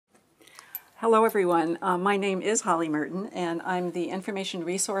Hello, everyone. My name is Holly Merton, and I'm the Information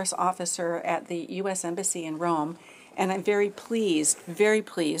Resource Officer at the U.S. Embassy in Rome. And I'm very pleased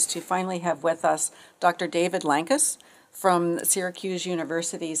to finally have with us Dr. David Lankus from Syracuse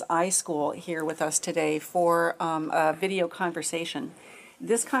University's iSchool here with us today for a video conversation.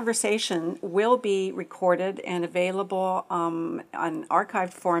 This conversation will be recorded and available on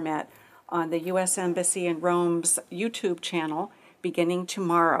archived format on the U.S. Embassy in Rome's YouTube channel beginning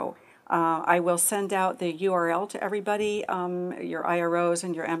tomorrow. I will send out the URL to everybody, your IROs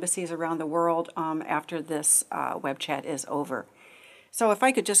and your embassies around the world after this web chat is over. So if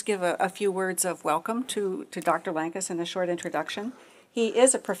I could just give a few words of welcome to Dr. Lankus in a short introduction. He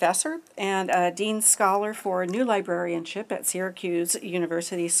is a professor and a Dean Scholar for New Librarianship at Syracuse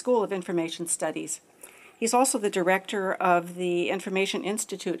University School of Information Studies. He's also the director of the Information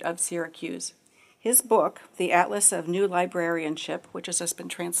Institute of Syracuse. His book, The Atlas of New Librarianship, which has just been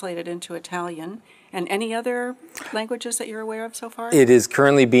translated into Italian, and any other languages that you're aware of so far? It is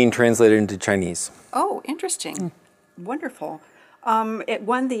currently being translated into Chinese. Oh, interesting. Wonderful. It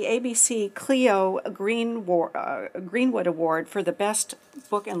won the ABC Clio Greenwood Award for the Best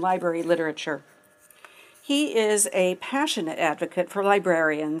Book in Library Literature. He is a passionate advocate for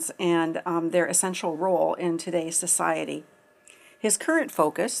librarians and their essential role in today's society. His current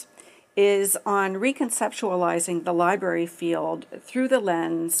focus is on reconceptualizing the library field through the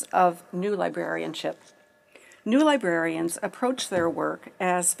lens of new librarianship. New librarians approach their work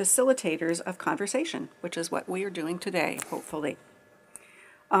as facilitators of conversation, which is what we are doing today, hopefully.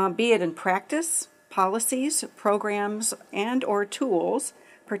 Be it in practice, policies, programs, and/or tools,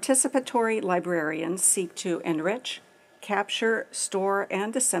 participatory librarians seek to enrich, capture, store,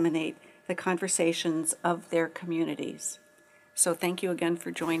 and disseminate the conversations of their communities. So thank you again for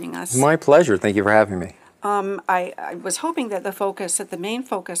joining us. My pleasure. Thank you for having me. I was hoping that the main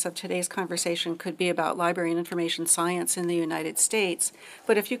focus of today's conversation could be about library and information science in the United States.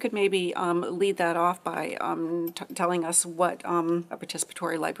 But if you could maybe lead that off by telling us what a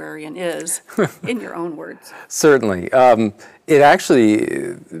participatory librarian is in your own words. Certainly.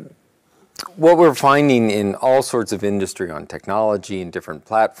 What we're finding in all sorts of industry on technology and different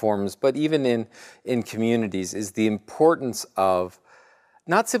platforms, but even in communities, is the importance of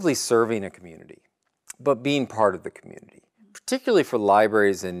not simply serving a community, but being part of the community, particularly for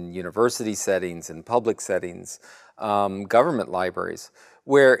libraries in university settings and public settings, government libraries,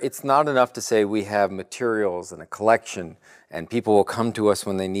 where it's not enough to say we have materials and a collection and people will come to us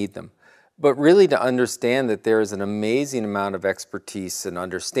when they need them, but really to understand that there is an amazing amount of expertise and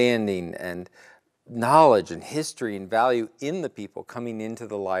understanding and knowledge and history and value in the people coming into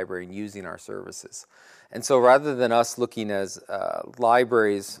the library and using our services. And so rather than us looking as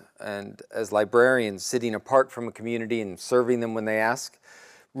libraries and as librarians sitting apart from a community and serving them when they ask,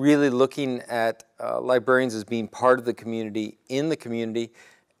 really looking at librarians as being part of the community, in the community,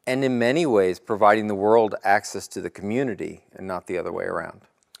 and in many ways providing the world access to the community and not the other way around.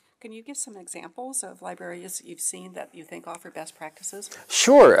 Can you give some examples of libraries you've seen that you think offer best practices?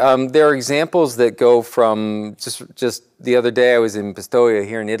 Sure. There are examples that go from just the other day I was in Pistoia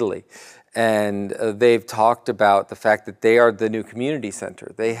here in Italy, and they've talked about the fact that they are the new community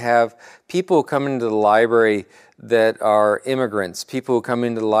center. They have people who come into the library that are immigrants, people who come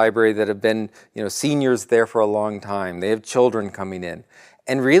into the library that have been, seniors there for a long time. They have children coming in.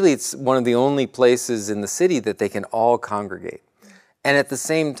 And really it's one of the only places in the city that they can all congregate. And at the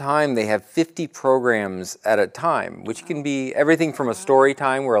same time, they have 50 programs at a time, which can be everything from a story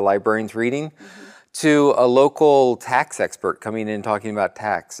time where a librarian's reading to a local tax expert coming in and talking about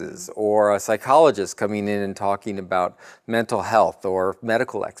taxes, or a psychologist coming in and talking about mental health, or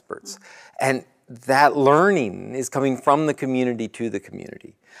medical experts. And that learning is coming from the community to the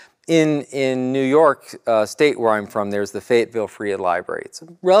community. In New York State, where I'm from, there's the Fayetteville Free Library. It's a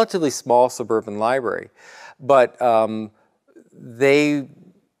relatively small suburban library, but they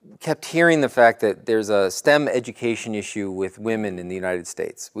kept hearing the fact that there's a STEM education issue with women in the United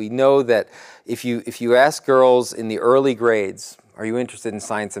States. We know that if you ask girls in the early grades, are you interested in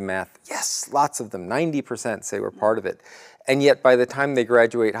science and math? Yes, lots of them, 90% say we're part of it. And yet by the time they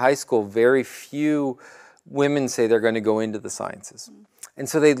graduate high school, very few women say they're going to go into the sciences. And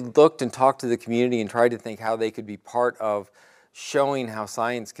so they looked and talked to the community and tried to think how they could be part of showing how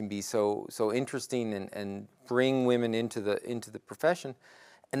science can be so interesting and bring women into the profession,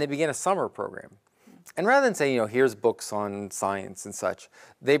 and they began a summer program. And rather than saying, here's books on science and such,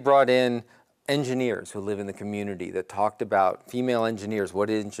 they brought in engineers who live in the community that talked about female engineers, what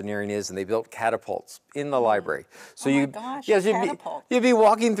engineering is, and they built catapults in the library. So oh my gosh, yes, catapult. you'd be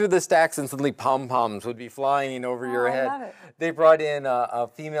walking through the stacks and suddenly pom-poms would be flying over your head. I love it. They brought in a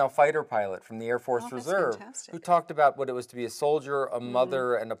female fighter pilot from the Air Force That's Reserve fantastic. who talked about what it was to be a soldier, a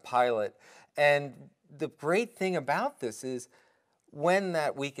mother, and a pilot. And the great thing about this is when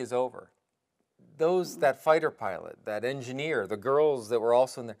that week is over, that fighter pilot, that engineer, the girls that were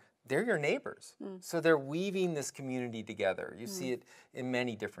also in there, they're your neighbors. So they're weaving this community together. You see it in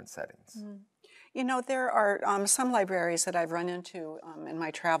many different settings. You know, there are some libraries that I've run into in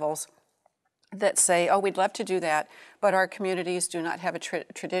my travels that say, oh, we'd love to do that, but our communities do not have a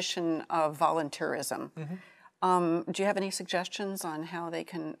tradition of volunteerism. Do you have any suggestions on how they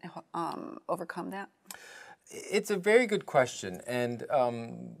can overcome that? It's a very good question, and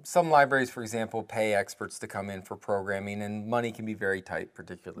some libraries, for example, pay experts to come in for programming, and money can be very tight,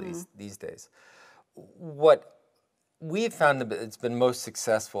 particularly these days. What we've found that it's been most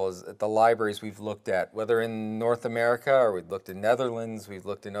successful is at the libraries we've looked at, whether in North America or we've looked in Netherlands, we've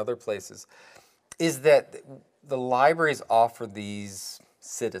looked in other places, is that the libraries offer these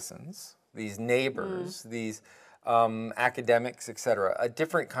citizens, these neighbors, these academics, etc., a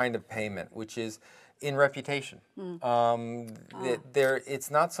different kind of payment, which is in reputation.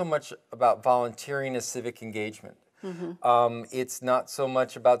 It's not so much about volunteering as civic engagement. It's not so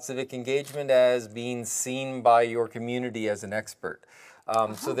much about civic engagement as being seen by your community as an expert.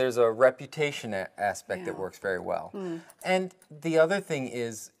 So there's a reputation aspect that works very well. And the other thing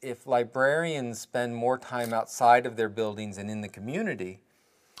is, if librarians spend more time outside of their buildings and in the community,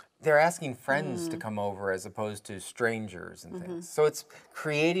 they're asking friends to come over as opposed to strangers and things. So it's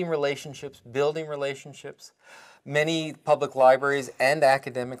creating relationships, building relationships. Many public libraries and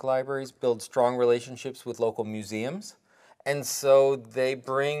academic libraries build strong relationships with local museums. And so they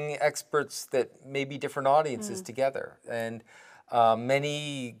bring experts that may be different audiences together. And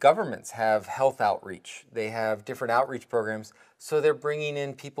many governments have health outreach. They have different outreach programs. So they're bringing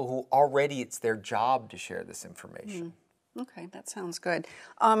in people who already it's their job to share this information. Okay, that sounds good.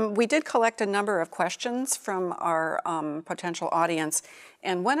 We did collect a number of questions from our potential audience,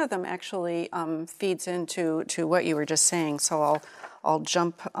 and one of them actually feeds into what you were just saying. So I'll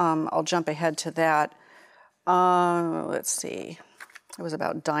jump ahead to that. Let's see. It was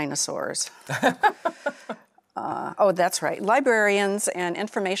about dinosaurs. Oh, that's right. Librarians and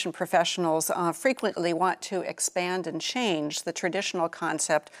information professionals frequently want to expand and change the traditional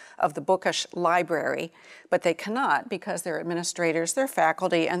concept of the bookish library, but they cannot because their administrators, their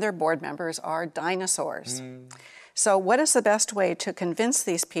faculty, and their board members are dinosaurs. So what is the best way to convince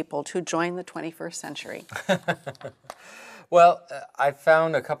these people to join the 21st century? Well, I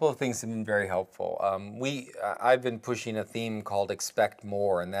found a couple of things have been very helpful. I've been pushing a theme called expect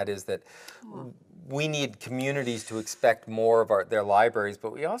more, and that is that we need communities to expect more of their libraries,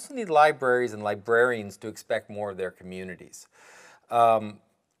 but we also need libraries and librarians to expect more of their communities. That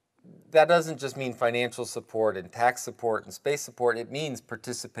doesn't just mean financial support and tax support and space support. It means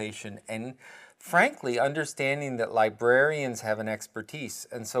participation and, frankly, understanding that librarians have an expertise.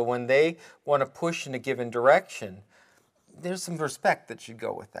 And so when they want to push in a given direction, there's some respect that should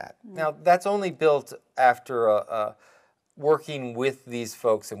go with that. Now, that's only built after working with these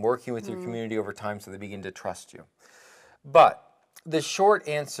folks and working with your community over time so they begin to trust you. But the short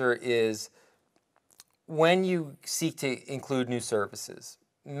answer is when you seek to include new services,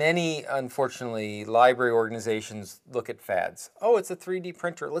 many, unfortunately, library organizations look at fads. Oh, it's a 3D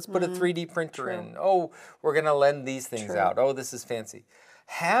printer. Let's put a 3D printer in. Oh, we're going to lend these things out. Oh, this is fancy.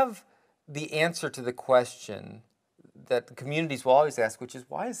 Have the answer to the question that the communities will always ask, which is,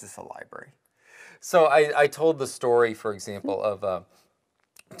 why is this a library? So I told the story, for example, of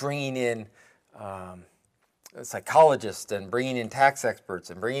bringing in psychologists and bringing in tax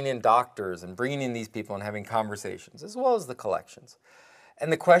experts and bringing in doctors and bringing in these people and having conversations, as well as the collections.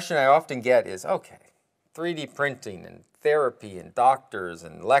 And the question I often get is, okay, 3D printing and therapy and doctors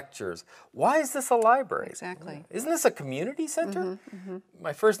and lectures, why is this a library? Exactly. Isn't this a community center?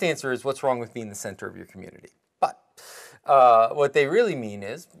 My first answer is, what's wrong with being the center of your community? But what they really mean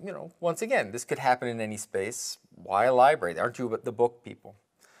is, once again, this could happen in any space. Why a library? Aren't you the book people?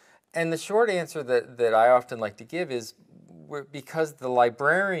 And the short answer that I often like to give is because the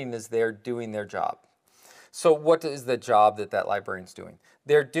librarian is there doing their job. So what is the job that librarian's doing?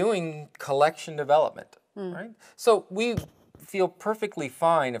 They're doing collection development, right? So we feel perfectly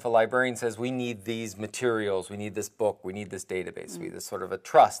fine if a librarian says, we need these materials, we need this book, we need this database. We there's sort of a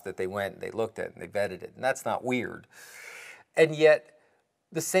trust that they went, they looked at, and they vetted it, and that's not weird. And yet,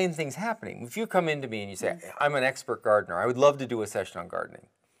 the same thing's happening. If you come into me and you say, I'm an expert gardener, I would love to do a session on gardening.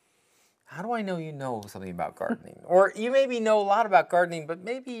 how do I know you know something about gardening? Or you maybe know a lot about gardening, but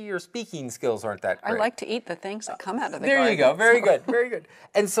maybe your speaking skills aren't that great. I like to eat the things that come out of the there garden. you go. Very good. Very good.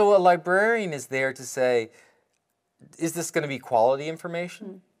 And so a librarian is there to say, is this going to be quality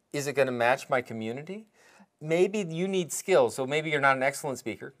information? Is it going to match my community? Maybe you need skills. So maybe you're not an excellent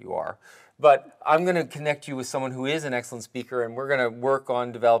speaker. You are. But I'm going to connect you with someone who is an excellent speaker, and we're going to work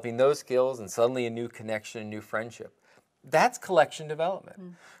on developing those skills, and suddenly a new connection, a new friendship. That's collection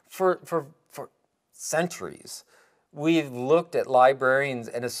development. For centuries, we've looked at librarians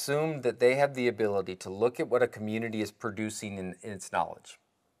and assumed that they have the ability to look at what a community is producing in its knowledge,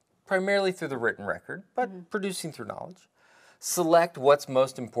 primarily through the written record, but producing through knowledge. Select what's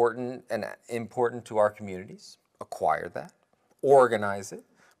most important and important to our communities, acquire that, organize it.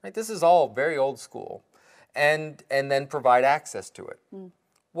 Right? This is all very old school, and then provide access to it.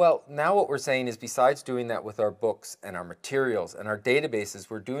 Well, now what we're saying is, besides doing that with our books and our materials and our databases,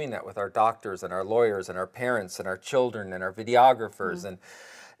 we're doing that with our doctors and our lawyers and our parents and our children and our videographers, and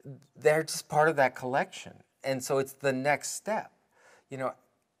they're just part of that collection. And so it's the next step. You know,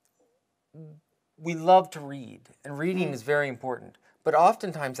 we love to read, and reading is very important. But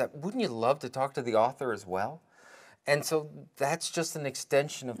oftentimes, wouldn't you love to talk to the author as well? And so that's just an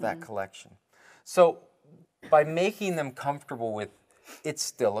extension of that collection. So by making them comfortable with,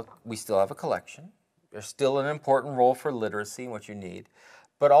 we still have a collection. There's still an important role for literacy and what you need.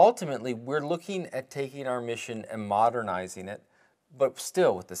 But ultimately, we're looking at taking our mission and modernizing it, but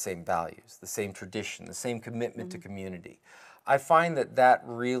still with the same values, the same tradition, the same commitment to community. I find that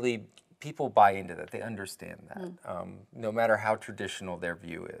really, people buy into that. They understand that, no matter how traditional their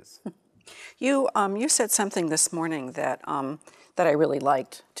view is. You said something this morning that that I really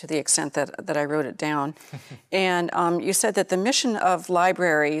liked, to the extent that I wrote it down. And you said that the mission of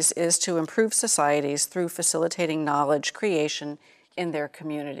libraries is to improve societies through facilitating knowledge creation in their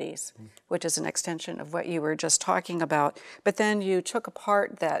communities, which is an extension of what you were just talking about. But then you took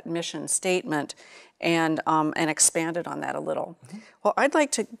apart that mission statement and expanded on that a little. Well, I'd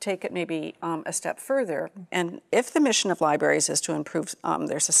like to take it maybe a step further. And if the mission of libraries is to improve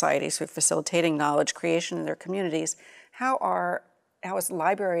their societies through facilitating knowledge creation in their communities, how is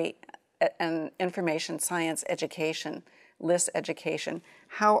library and information science education, LIS education,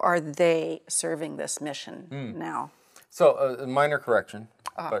 how are they serving this mission now? So a minor correction,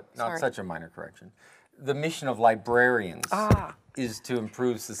 but not such a minor correction. The mission of librarians is to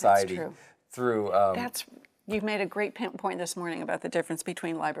improve society through... You've made a great point this morning about the difference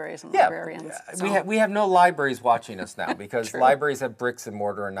between libraries and librarians. So. We have no libraries watching us now, because libraries have bricks and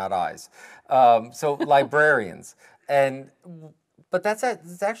mortar and not eyes. So librarians. But that's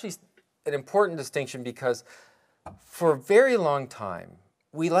actually an important distinction, because for a very long time,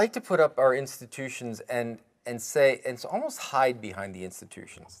 we like to put up our institutions and almost hide behind the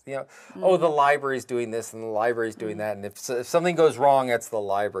institutions. You know, oh, the library's doing this and the library's doing that, and if something goes wrong, that's the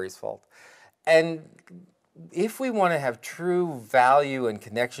library's fault. And if we want to have true value and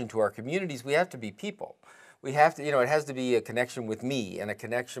connection to our communities, we have to be people. We have to, it has to be a connection with me and a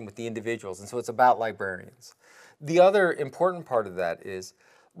connection with the individuals, and so it's about librarians. The other important part of that is,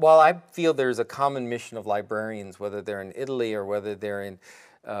 while I feel there's a common mission of librarians, whether they're in Italy or whether they're in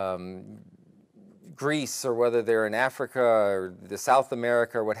Greece or whether they're in Africa or South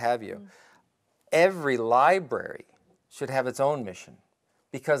America or what have you, every library should have its own mission,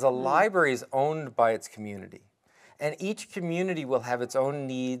 because a library is owned by its community. And each community will have its own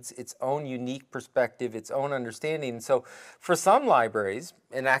needs, its own unique perspective, its own understanding. So for some libraries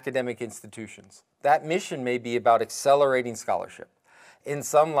and academic institutions, that mission may be about accelerating scholarship. In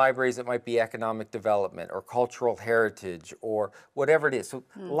some libraries, it might be economic development or cultural heritage or whatever it is. So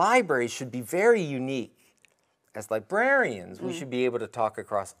libraries should be very unique. As librarians, we should be able to talk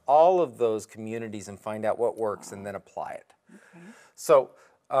across all of those communities and find out what works and then apply it. So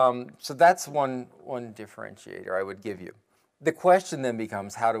that's one differentiator I would give you. The question then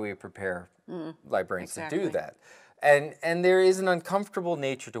becomes, how do we prepare librarians to do that? And there is an uncomfortable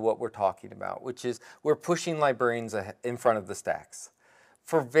nature to what we're talking about, which is we're pushing librarians in front of the stacks.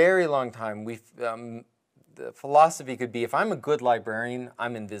 For a very long time, the philosophy could be, if I'm a good librarian,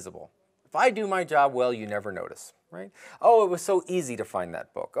 I'm invisible. If I do my job well, you never notice, right? Oh, it was so easy to find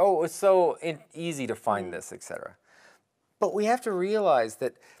that book. Oh, it was so easy to find this, etc. But we have to realize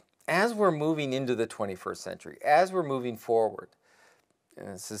that as we're moving into the 21st century, as we're moving forward, and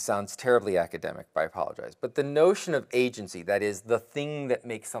this sounds terribly academic, but I apologize, but the notion of agency, that is the thing that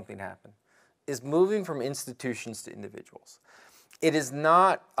makes something happen, is moving from institutions to individuals. It is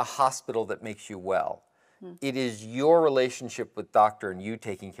not a hospital that makes you well. It is your relationship with doctor and you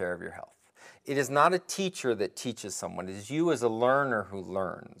taking care of your health. It is not a teacher that teaches someone. It is you as a learner who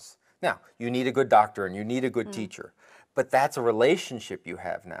learns. Now, you need a good doctor and you need a good teacher, but that's a relationship you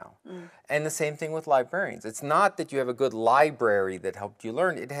have now. And the same thing with librarians. It's not that you have a good library that helped you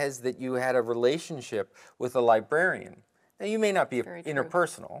learn, it has that you had a relationship with a librarian. Now, you may not be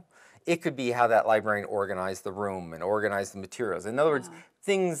interpersonal. It could be how that librarian organized the room and organized the materials. In other words,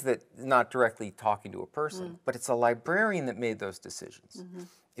 things that not directly talking to a person, but it's a librarian that made those decisions.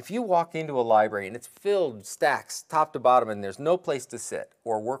 If you walk into a library and it's filled stacks top to bottom and there's no place to sit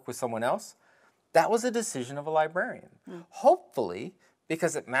or work with someone else, that was a decision of a librarian. Hopefully,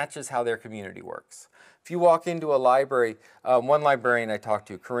 because it matches how their community works. If you walk into a library, one librarian I talked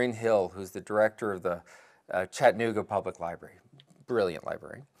to, Corinne Hill, who's the director of the Chattanooga Public Library, brilliant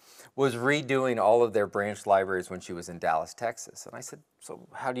librarian, was redoing all of their branch libraries when she was in Dallas, Texas. And I said, so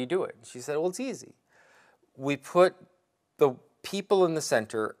how do you do it? And she said, well, it's easy. We put the people in the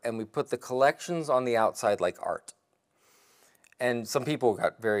center and we put the collections on the outside like art. And some people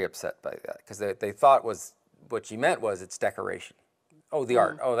got very upset by that because they thought what she meant was it's decoration. Oh, the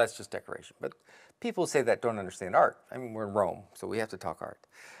art. Oh, that's just decoration. But people say that don't understand art. I mean, we're in Rome, so we have to talk art.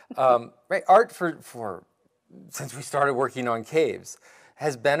 Right? Art since we started working on caves,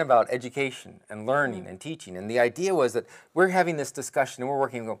 has been about education and learning and teaching. And the idea was that we're having this discussion and we're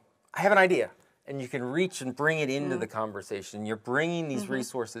working and go, I have an idea. And you can reach and bring it into the conversation. You're bringing these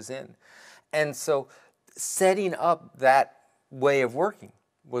resources in. And so setting up that way of working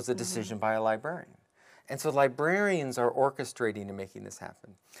was a decision by a librarian. And so librarians are orchestrating and making this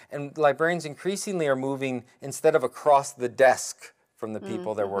happen. And librarians increasingly are moving, instead of across the desk from the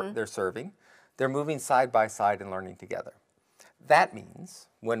people they're serving, they're moving side by side and learning together. That means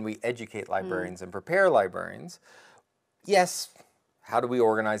when we educate librarians and prepare librarians, yes, how do we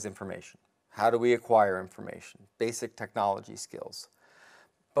organize information? How do we acquire information? Basic technology skills.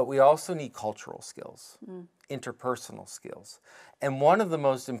 But we also need cultural skills, interpersonal skills. And one of the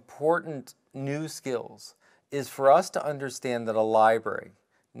most important new skills is for us to understand that a library,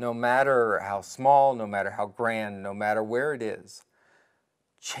 no matter how small, no matter how grand, no matter where it is,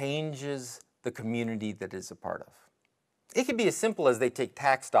 changes the community that it's a part of. It can be as simple as they take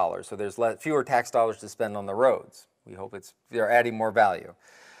tax dollars, so there's fewer tax dollars to spend on the roads. We hope they're adding more value.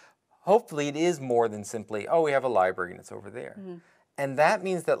 Hopefully it is more than simply, oh, we have a library and it's over there. And that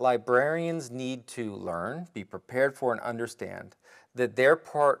means that librarians need to learn, be prepared for, and understand that they're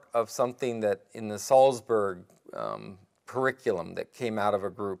part of something that in the Salzburg curriculum that came out of a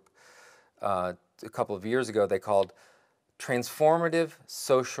group a couple of years ago, they called transformative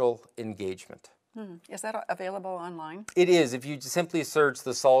social engagement. Is that available online? It is. If you simply search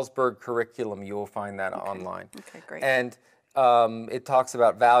the Salzburg curriculum, you will find that online. Okay, great. And it talks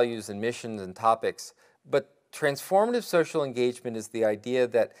about values and missions and topics. But transformative social engagement is the idea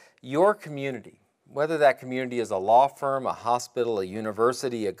that your community, whether that community is a law firm, a hospital, a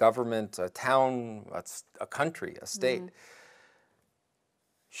university, a government, a town, a country, a state,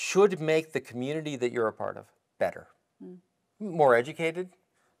 should make the community that you're a part of better. More educated,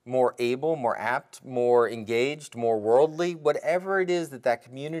 more able, more apt, more engaged, more worldly, whatever it is that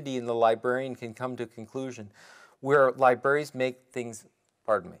community and the librarian can come to a conclusion, where libraries make things,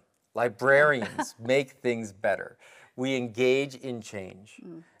 librarians make things better. We engage in change.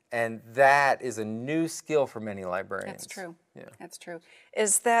 And that is a new skill for many librarians. That's true. Yeah. That's true.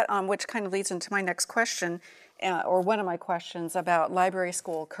 Is that, which kind of leads into my next question, or one of my questions about library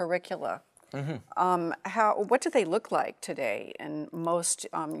school curricula. What do they look like today in most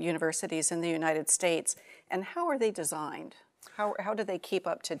universities in the United States, and how are they designed? How do they keep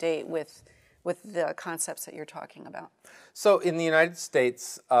up to date with the concepts that you're talking about? So in the United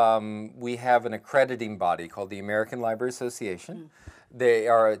States, we have an accrediting body called the American Library Association.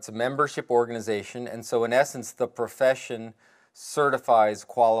 It's a membership organization, and so in essence, the profession certifies,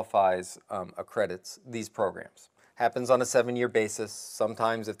 qualifies, accredits these programs. Happens on a 7-year basis.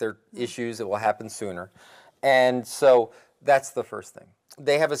 Sometimes if there are issues, it will happen sooner. And so that's the first thing.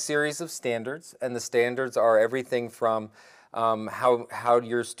 They have a series of standards, and the standards are everything from how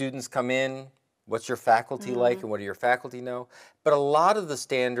your students come in, what's your faculty like, and what do your faculty know. But a lot of the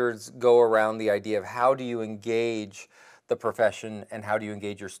standards go around the idea of how do you engage the profession, and how do you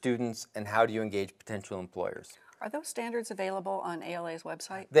engage your students, and how do you engage potential employers. Are those standards available on ALA's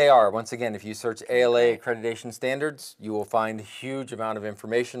website? They are. Once again, if you search ALA accreditation standards, you will find a huge amount of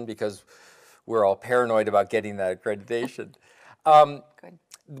information because we're all paranoid about getting that accreditation. Good.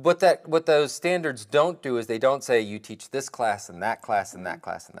 What those standards don't do is they don't say you teach this class and that class and that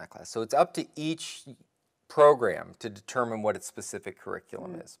class and that class. So it's up to each program to determine what its specific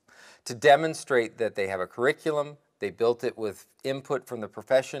curriculum is. To demonstrate that they have a curriculum, they built it with input from the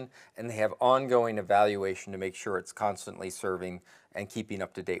profession, and they have ongoing evaluation to make sure it's constantly serving and keeping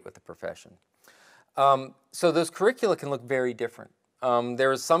up to date with the profession. So those curricula can look very different.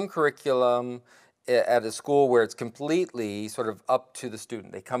 There is some curriculum at a school where it's completely sort of up to the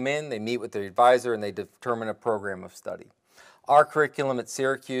student. They come in, they meet with their advisor, and they determine a program of study. Our curriculum at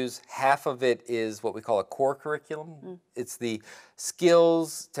Syracuse, half of it is what we call a core curriculum. It's the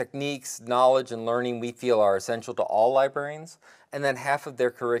skills, techniques, knowledge, and learning we feel are essential to all librarians. And then half of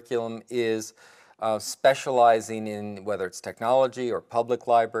their curriculum is specializing in whether it's technology or public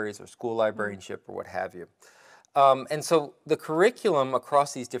libraries or school librarianship or what have you. And so the curriculum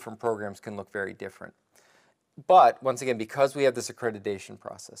across these different programs can look very different. But once again, because we have this accreditation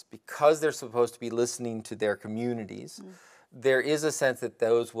process, because they're supposed to be listening to their communities, there is a sense that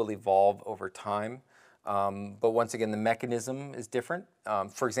those will evolve over time. But once again, the mechanism is different.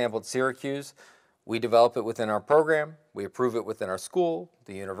 For example, at Syracuse, we develop it within our program, we approve it within our school,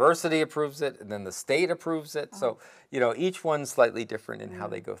 the university approves it, and then the state approves it. So, you know, each one's slightly different in how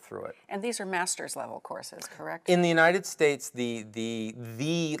they go through it. And these are master's level courses, correct? In the United States, the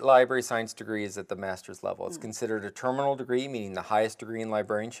library science degree is at the master's level. It's considered a terminal degree, meaning the highest degree in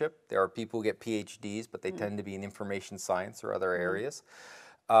librarianship. There are people who get PhDs, but they tend to be in information science or other areas.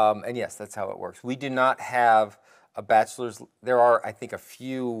 And yes, that's how it works. We do not have a bachelor's. There are, I think, a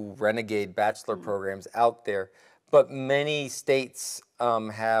few renegade bachelor programs out there, but many states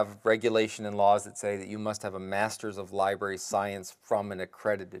have regulation and laws that say that you must have a master's of library science from an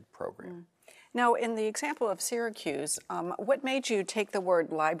accredited program. Now, in the example of Syracuse, what made you take the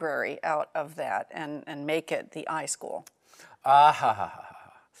word library out of that and make it the iSchool?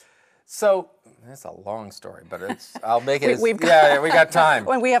 So, it's a long story, but I'll make it we got time.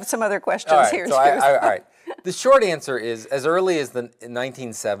 When we have some other questions here, too. All right. The short answer is, as early as the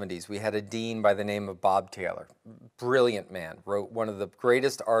 1970s, we had a dean by the name of Bob Taylor. Brilliant man. Wrote one of the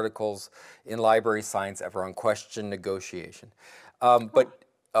greatest articles in library science ever on question negotiation. Oh,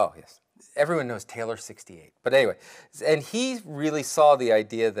 yes. Everyone knows Taylor 68. But anyway, and he really saw the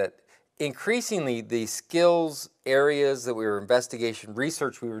idea that increasingly the skills areas that we were investigation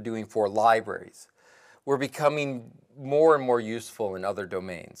research we were doing for libraries were becoming more and more useful in other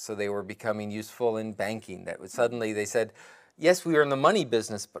domains. So they were becoming useful in banking. That was suddenly they said, yes, we are in the money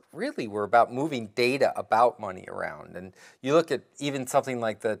business, but really we're about moving data about money around. And you look at even something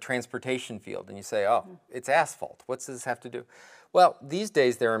like the transportation field and you say, oh, it's asphalt. What's this have to do? Well, these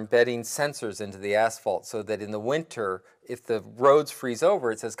days they're embedding sensors into the asphalt so that in the winter, if the roads freeze over,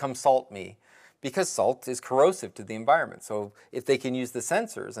 it says, come salt me, because salt is corrosive to the environment. So if they can use the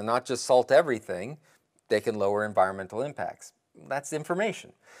sensors and not just salt everything, they can lower environmental impacts. That's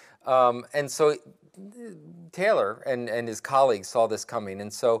information. And so Taylor and his colleagues saw this coming.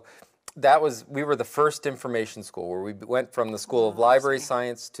 And so we were the first information school where we went from the School of Library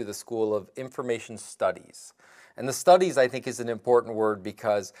Science to the School of Information Studies. And the studies, I think, is an important word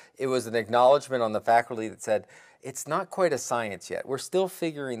because it was an acknowledgement on the faculty that said, it's not quite a science yet. We're still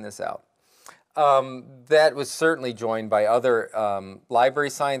figuring this out. That was certainly joined by other library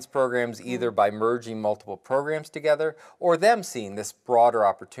science programs, either by merging multiple programs together or them seeing this broader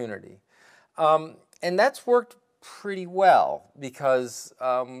opportunity. And that's worked pretty well because,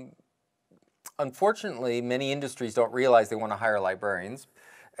 unfortunately, many industries don't realize they want to hire librarians.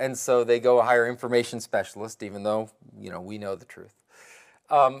 And so they go hire information specialists, even though, you know, we know the truth.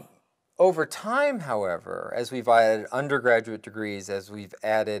 Over time, however, as we've added undergraduate degrees, as we've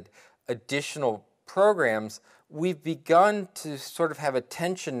added additional programs, we've begun to sort of have a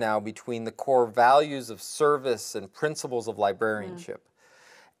tension now between the core values of service and principles of librarianship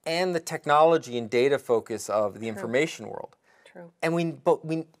and the technology and data focus of the information world. And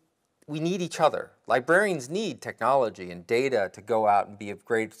we need each other. Librarians need technology and data to go out and be of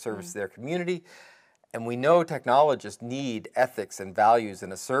great service to their community. And we know technologists need ethics and values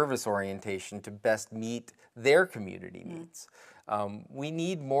and a service orientation to best meet their community needs. We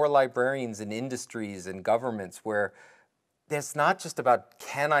need more librarians in industries and governments where it's not just about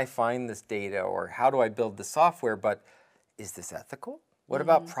can I find this data or how do I build the software, but is this ethical? What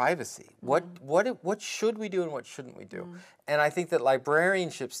about privacy? What should we do and what shouldn't we do? And I think that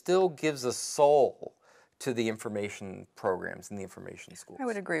librarianship still gives a soul to the information programs and the information schools. I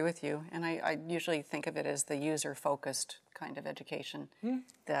would agree with you, and I usually think of it as the user-focused kind of education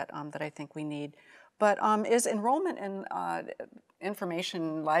that I think we need. But is enrollment in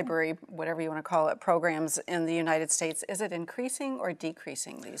information library, whatever you want to call it, programs in the United States, is it increasing or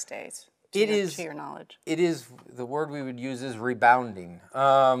decreasing these days? To your knowledge. It is. The word we would use is rebounding.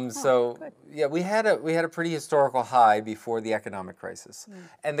 Yeah, we had a pretty historical high before the economic crisis.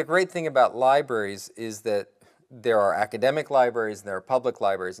 And the great thing about libraries is that there are academic libraries and there are public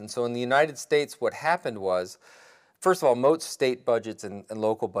libraries. And so in the United States, what happened was First of all, most state budgets and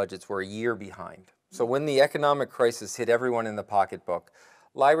local budgets were a year behind. So when the economic crisis hit everyone in the pocketbook,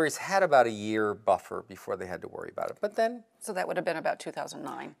 libraries had about a year buffer before they had to worry about it. But then... So that would have been about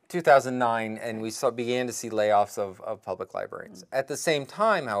 2009. 2009, and we began to see layoffs of public librarians. At the same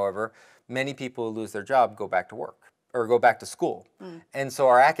time, however, many people who lose their job go back to work or go back to school. And so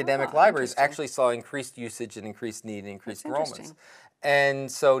our academic libraries actually saw increased usage and increased need and increased enrollments.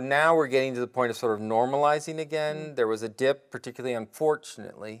 And so now we're getting to the point of sort of normalizing again. There was a dip, particularly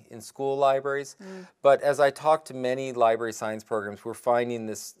unfortunately, in school libraries. But as I talk to many library science programs, we're finding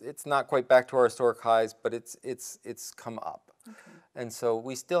this, it's not quite back to our historic highs, but it's come up. And so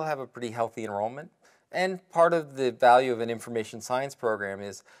we still have a pretty healthy enrollment. And part of the value of an information science program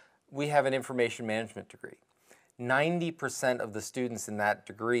is we have an information management degree. 90% of the students in that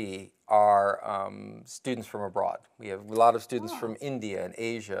degree are students from abroad. We have a lot of students from India and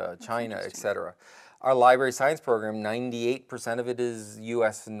Asia, China, etc. Our library science program, 98% of it is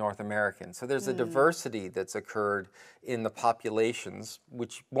US and North American. So there's a diversity that's occurred in the populations,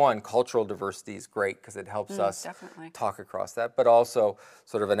 which one, cultural diversity is great because it helps us talk across that, but also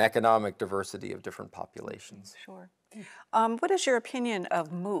sort of an economic diversity of different populations. Sure. What is your opinion of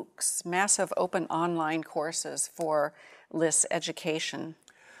MOOCs, massive open online courses for LIS education?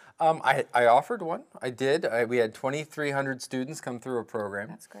 I offered one. I did. We had 2,300 students come through a program.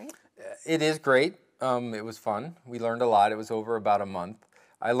 That's great. It is great. It was fun. We learned a lot. It was over about a month.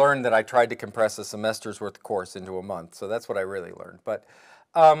 I learned that I tried to compress a semester's worth of course into a month, so that's what I really learned. But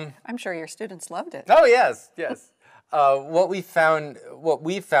I'm sure your students loved it. Oh yes, yes. What we found,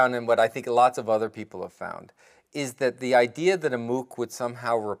 and what I think lots of other people have found, is that the idea that a MOOC would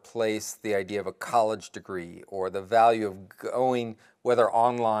somehow replace the idea of a college degree or the value of going, whether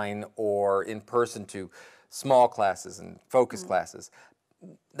online or in person, to small classes and focus classes,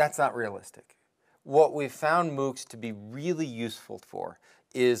 that's not realistic. What we've found MOOCs to be really useful for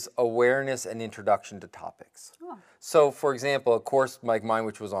is awareness and introduction to topics. So, for example, a course like mine,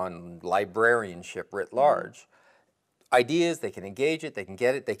 which was on librarianship writ large, ideas, they can engage it, they can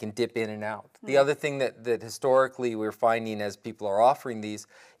get it, they can dip in and out. The other thing that historically we're finding as people are offering these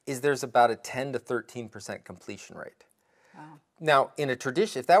is there's about a 10 to 13% completion rate. Now, in a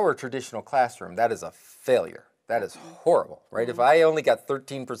if that were a traditional classroom, that is a failure. That is horrible, right? If I only got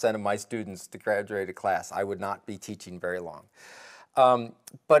 13% of my students to graduate a class, I would not be teaching very long.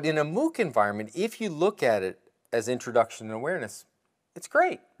 But in a MOOC environment, if you look at it as introduction and awareness, it's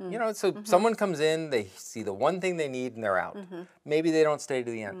great. You know, so someone comes in, they see the one thing they need and they're out. Maybe they don't stay to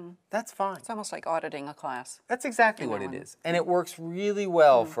the end. That's fine. It's almost like auditing a class. That's exactly what it is. And it works really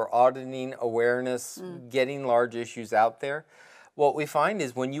well for auditing, awareness, getting large issues out there. What we find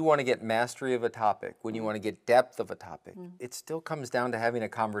is when you want to get mastery of a topic, when you want to get depth of a topic, it still comes down to having a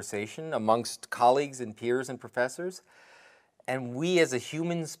conversation amongst colleagues and peers and professors. And we as a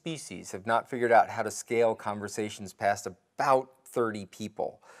human species have not figured out how to scale conversations past about 30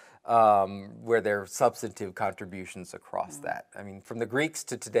 people, where there are substantive contributions across that. I mean, from the Greeks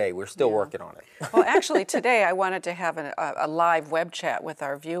to today, we're still working on it. Well, actually, today I wanted to have a live web chat with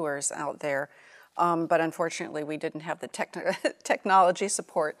our viewers out there, but unfortunately we didn't have the technology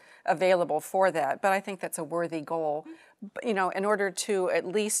support available for that. But I think that's a worthy goal, you know, in order to at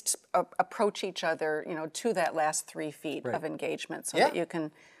least approach each other, you know, to that last 3 feet of engagement, so that you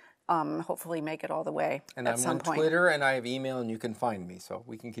can hopefully make it all the way and at some point. I'm on Twitter and I have email and you can find me, so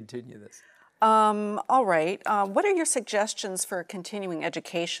we can continue this. All right. What are your suggestions for continuing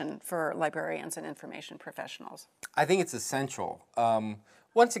education for librarians and information professionals? I think it's essential.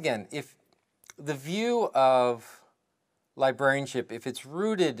 Once again, if the view of librarianship, if it's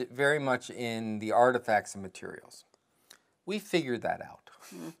rooted very much in the artifacts and materials, we figured that out.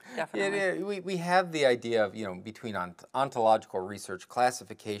 Definitely. We have the idea of, you know, between ontological research,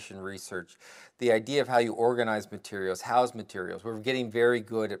 classification research, the idea of how you organize materials, house materials. We're getting very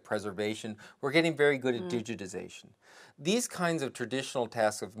good at preservation. We're getting very good at digitization. These kinds of traditional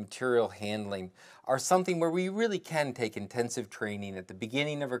tasks of material handling are something where we really can take intensive training at the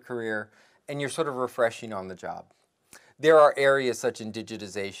beginning of a career, and you're sort of refreshing on the job. There are areas such in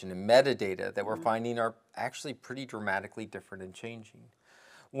digitization and metadata that we're finding are actually pretty dramatically different and changing.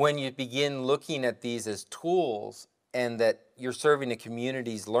 When you begin looking at these as tools and that you're serving a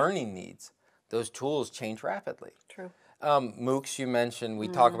community's learning needs, those tools change rapidly. True. MOOCs you mentioned, we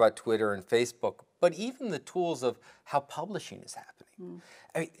talk about Twitter and Facebook, but even the tools of how publishing is happening.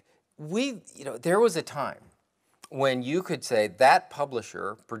 I mean, there was a time when you could say that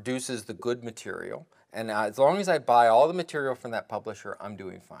publisher produces the good material, and as long as I buy all the material from that publisher, I'm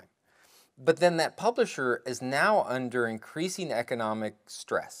doing fine. But then that publisher is now under increasing economic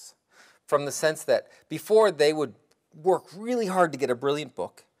stress, from the sense that before they would work really hard to get a brilliant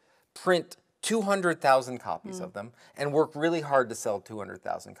book, print 200,000 copies of them, and work really hard to sell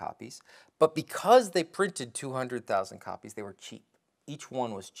 200,000 copies. But because they printed 200,000 copies, they were cheap. Each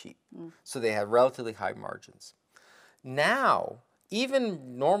one was cheap. So they had relatively high margins. Now,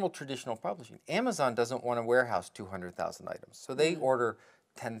 even normal traditional publishing, Amazon doesn't want to warehouse 200,000 items. So they order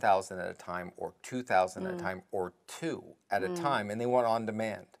 10,000 at a time, or 2,000 at a time, or 2 at a time, and they want on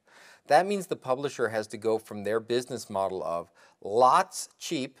demand. That means the publisher has to go from their business model of lots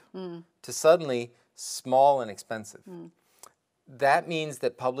cheap to suddenly small and expensive. That means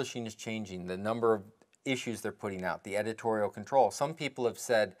that publishing is changing, the number of issues they're putting out, the editorial control. Some people have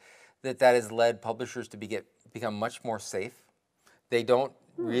said that that has led publishers to become much more safe. They don't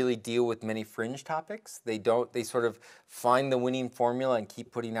really deal with many fringe topics. They sort of find the winning formula and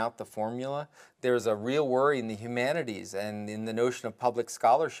keep putting out the formula. There's a real worry in the humanities and in the notion of public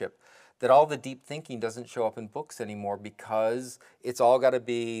scholarship that all the deep thinking doesn't show up in books anymore because it's all got to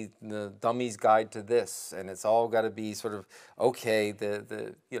be the dummy's guide to this, and it's all got to be sort of, okay,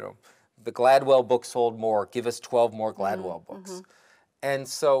 the Gladwell book sold more, give us 12 more Gladwell books. And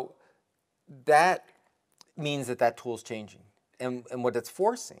so that means that tool's changing. And what it's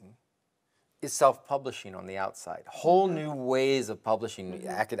forcing is self-publishing on the outside. Whole new ways of publishing.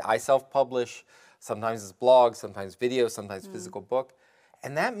 I self-publish, sometimes it's blog, sometimes video, sometimes physical book.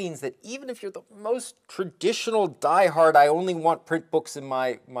 And that means that even if you're the most traditional diehard, I only want print books in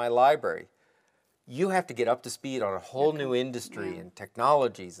my library, you have to get up to speed on a whole new industry and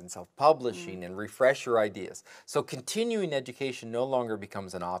technologies and self-publishing and refresh your ideas. So continuing education no longer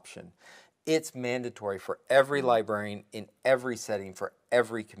becomes an option. It's mandatory for every librarian in every setting for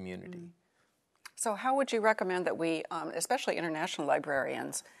every community. So how would you recommend that we, especially international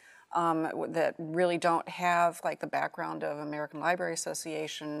librarians, that really don't have like the background of American Library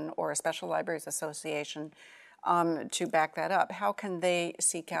Association or a Special Libraries Association to back that up, how can they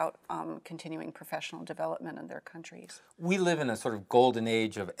seek out continuing professional development in their countries? We live in a sort of golden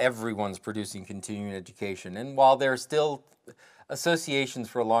age of everyone's producing continuing education, and while there are still associations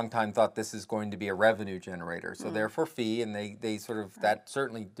for a long time thought this is going to be a revenue generator, so they're for fee, and they sort of, that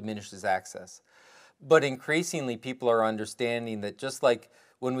certainly diminishes access. But increasingly people are understanding that just like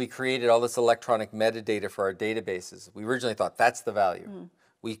when we created all this electronic metadata for our databases, we originally thought that's the value.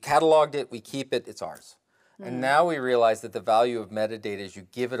 We cataloged it, we keep it, it's ours. And now we realize that the value of metadata is you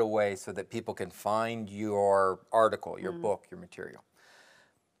give it away so that people can find your article, your book, your material.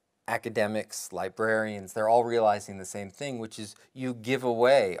 Academics, librarians, they're all realizing the same thing, which is you give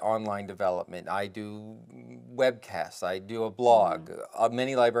away online development. I do webcasts, I do a blog.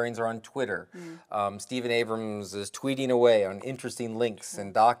 Many librarians are on Twitter. Stephen Abrams is tweeting away on interesting links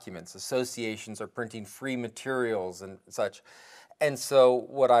and documents. Associations are printing free materials and such. And so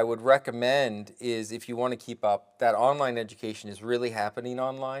what I would recommend is, if you want to keep up, that online education is really happening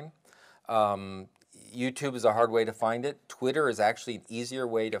online. YouTube is a hard way to find it. Twitter is actually an easier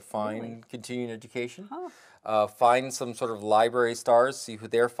way to find continuing education. Find some sort of library stars, see who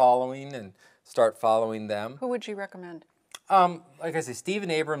they're following, and start following them. Who would you recommend? Like I say,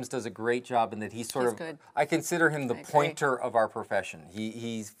 Stephen Abrams does a great job in that he's good. I consider him the pointer of our profession.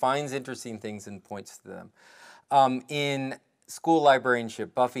 He finds interesting things and points to them. In school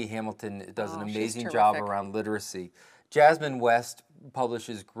librarianship, Buffy Hamilton does an amazing job around literacy. Jasmine West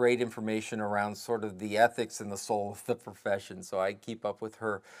publishes great information around sort of the ethics and the soul of the profession, so I keep up with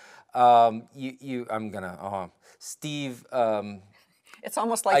her. Steve. It's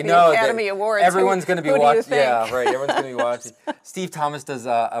almost like the Academy Awards. Everyone's going to be watching. Yeah, right. Everyone's going to be watching. Steve Thomas does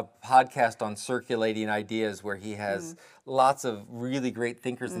a podcast on circulating ideas where he has lots of really great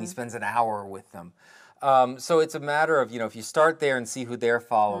thinkers, and he spends an hour with them. So it's a matter of, if you start there and see who they're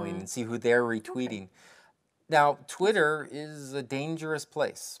following and see who they're retweeting. Now, Twitter is a dangerous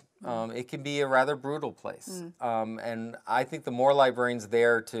place. It can be a rather brutal place. And I think the more librarians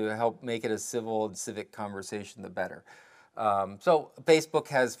there to help make it a civil and civic conversation, the better. So Facebook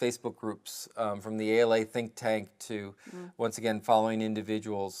has Facebook groups, from the ALA think tank to, once again, following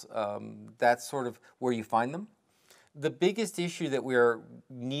individuals. That's sort of where you find them. The biggest issue that we're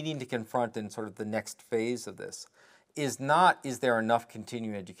needing to confront in sort of the next phase of this is not, is there enough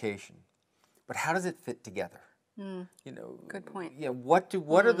continuing education, but how does it fit together? Good point. What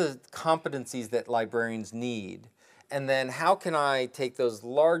are the competencies that librarians need? And then how can I take those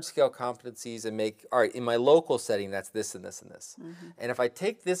large-scale competencies and make, all right, in my local setting, that's this and this and this. And if I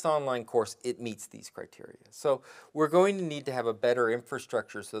take this online course, it meets these criteria. So we're going to need to have a better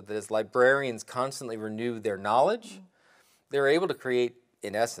infrastructure so that as librarians constantly renew their knowledge, they're able to create,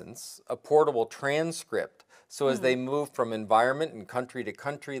 in essence, a portable transcript. So as they move from environment and country to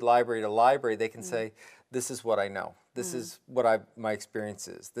country, library to library, they can say, this is what I know. This is what my experience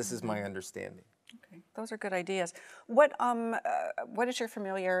is. This is my understanding. Okay, those are good ideas. What is your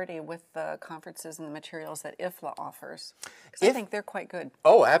familiarity with the conferences and the materials that IFLA offers? Because I think they're quite good.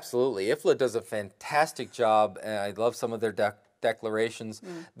 Oh, absolutely. IFLA does a fantastic job, and I love some of their declarations.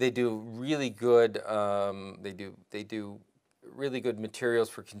 They do really good. They do really good materials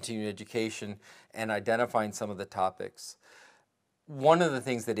for continuing education and identifying some of the topics. One of the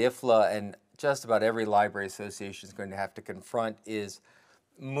things that IFLA and just about every library association is going to have to confront is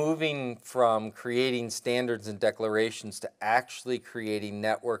moving from creating standards and declarations to actually creating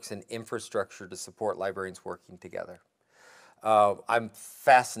networks and infrastructure to support librarians working together. I'm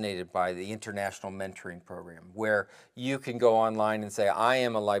fascinated by the international mentoring program, where you can go online and say, I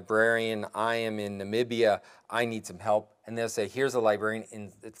am a librarian, I am in Namibia, I need some help. And they'll say, here's a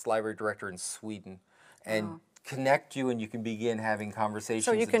librarian, it's library director in Sweden. And connect you, and you can begin having conversations.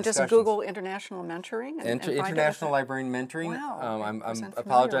 So you can just Google international mentoring and find international librarian mentoring. Wow. I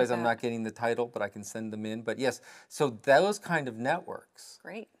apologize, I'm not getting the title, but I can send them in. But yes, so those kind of networks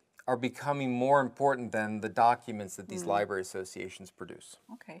are becoming more important than the documents that these library associations produce.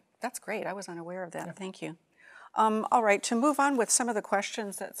 Okay, that's great. I was unaware of that. Yeah. Thank you. All right, to move on with some of the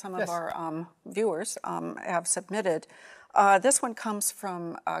questions that some of our viewers have submitted. This one comes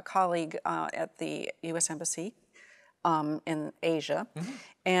from a colleague at the U.S. Embassy in Asia.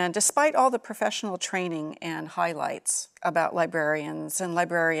 And despite all the professional training and highlights about librarians and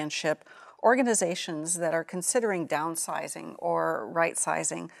librarianship, organizations that are considering downsizing or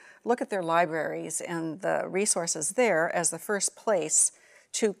right-sizing look at their libraries and the resources there as the first place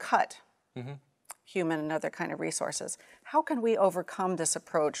to cut human and other kind of resources. How can we overcome this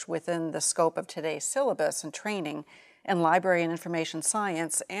approach within the scope of today's syllabus and training in library and information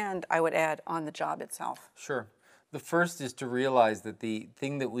science, and I would add on the job itself? Sure. The first is to realize that the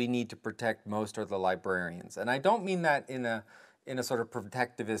thing that we need to protect most are the librarians. And I don't mean that in a sort of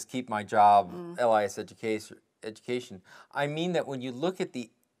protectivist, keep my job, LIS education. I mean that when you look at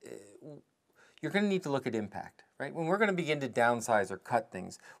you're going to need to look at impact, right? When we're going to begin to downsize or cut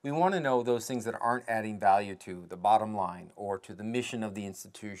things, we want to know those things that aren't adding value to the bottom line or to the mission of the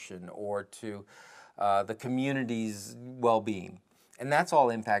institution or to the community's well-being. And that's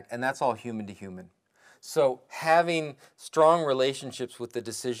all impact, and that's all human to human. So having strong relationships with the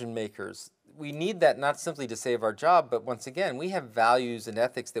decision makers, we need that not simply to save our job, but once again, we have values and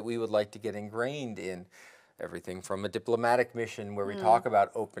ethics that we would like to get ingrained in. Everything from a diplomatic mission where we talk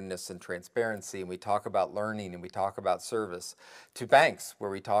about openness and transparency, and we talk about learning, and we talk about service, to banks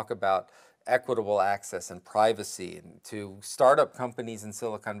where we talk about equitable access and privacy, and to startup companies in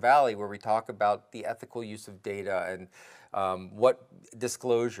Silicon Valley where we talk about the ethical use of data and what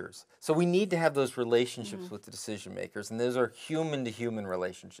disclosures. So we need to have those relationships with the decision makers, and those are human to human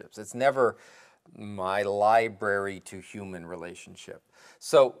relationships. It's never my library to human relationship.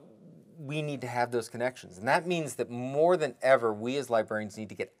 So we need to have those connections. And that means that more than ever, we as librarians need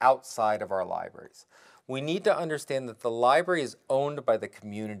to get outside of our libraries. We need to understand that the library is owned by the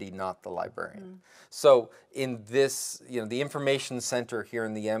community, not the librarian. So in this, the information center here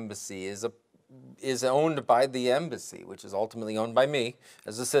in the embassy is owned by the embassy, which is ultimately owned by me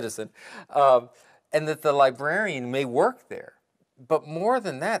as a citizen, and that the librarian may work there. But more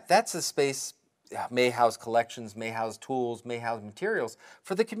than that, that's a space may house collections, may house tools, may house materials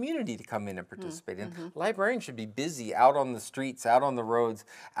for the community to come in and participate in. Librarians should be busy out on the streets, out on the roads,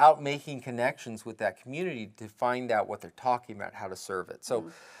 out making connections with that community to find out what they're talking about, how to serve it. So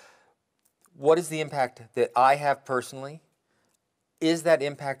what is the impact that I have personally? Is that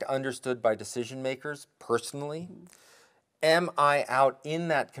impact understood by decision makers personally? Am I out in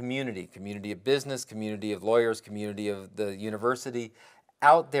that community of business, community of lawyers, community of the university,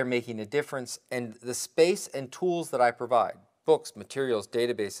 out there making a difference? And the space and tools that I provide, books, materials,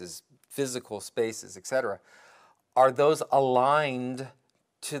 databases, physical spaces, etc., are those aligned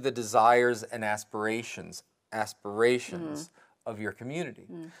to the desires and aspirations of your community?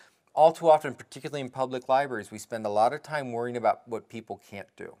 All too often, particularly in public libraries, we spend a lot of time worrying about what people can't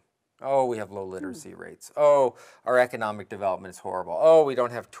do. Oh, we have low literacy rates. Oh, our economic development is horrible. Oh, we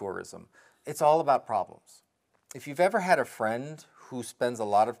don't have tourism. It's all about problems. If you've ever had a friend who spends a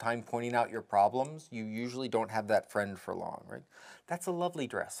lot of time pointing out your problems, you usually don't have that friend for long, right? That's a lovely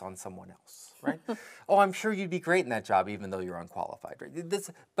dress on someone else, right? Oh, I'm sure you'd be great in that job even though you're unqualified, right?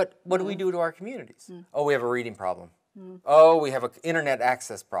 But what do we do to our communities? Oh, we have a reading problem. Oh, we have an internet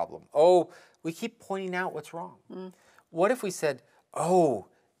access problem. Oh, we keep pointing out what's wrong. What if we said, oh,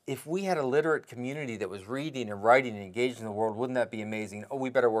 if we had a literate community that was reading and writing and engaged in the world, wouldn't that be amazing? Oh, we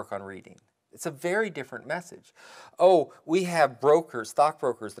better work on reading. It's a very different message. Oh, we have brokers,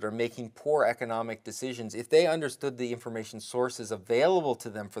 stockbrokers that are making poor economic decisions. If they understood the information sources available to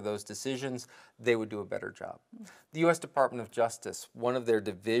them for those decisions, they would do a better job. The U.S. Department of Justice, one of their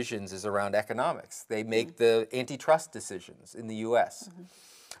divisions is around economics. They make the antitrust decisions in the U.S.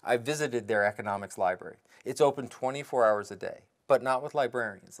 I visited their economics library. It's open 24 hours a day, but not with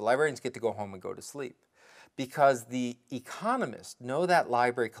librarians. The librarians get to go home and go to sleep, because the economists know that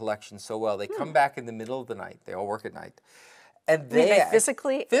library collection so well. They come back in the middle of the night. They all work at night. And They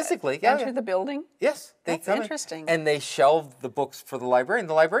physically enter the building? Yes. That's interesting. And they shelve the books for the librarian.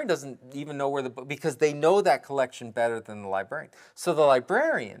 The librarian doesn't even know where the book, because they know that collection better than the librarian. So the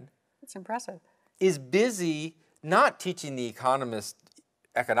librarian That's impressive. is busy not teaching the economist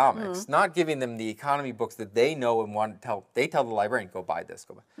economics, not giving them the economy books that they know and want to tell. They tell the librarian, go buy this,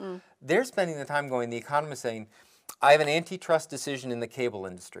 go buy. They're spending the time going, the economist saying, I have an antitrust decision in the cable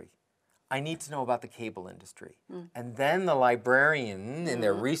industry. I need to know about the cable industry. And then the librarian and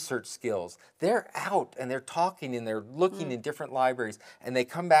their research skills, they're out and they're talking and they're looking in different libraries, and they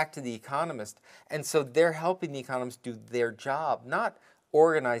come back to the economist. And so they're helping the economist do their job, not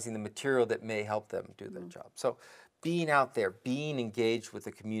organizing the material that may help them do their job. So being out there, being engaged with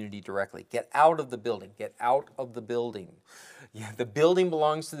the community directly. Get out of the building. Get out of the building. Yeah, the building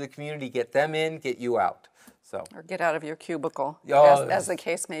belongs to the community. Get them in, get you out. So, Or get out of your cubicle, Oh, as the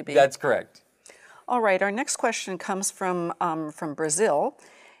case may be. That's correct. All right, our next question comes from Brazil,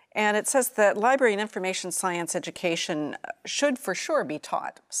 and it says that library and information science education should for sure be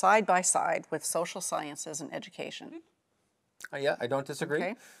taught side by side with social sciences and education. Yeah, I don't disagree.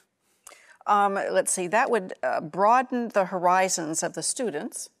 Okay. Let's see, that would broaden the horizons of the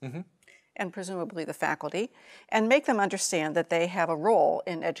students and presumably the faculty, and make them understand that they have a role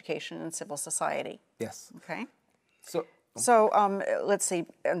in education and civil society. Yes. Okay. So, Let's see,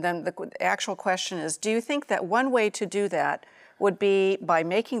 and then the actual question is, do you think that one way to do that would be by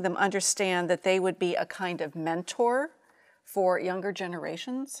making them understand that they would be a kind of mentor for younger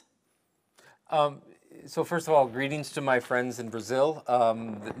generations? So first of all, greetings to my friends in Brazil.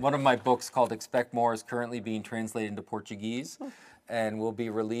 One of my books called Expect More is currently being translated into Portuguese and will be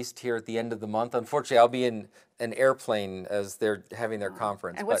released here at the end of the month. Unfortunately, I'll be in an airplane as they're having their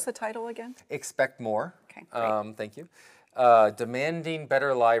conference. And what's the title again? Expect More. Okay, great. Thank you. Demanding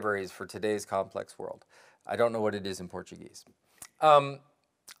Better Libraries for Today's Complex World. I don't know what it is in Portuguese.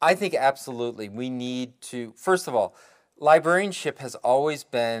 I think absolutely we need to, first of all, librarianship has always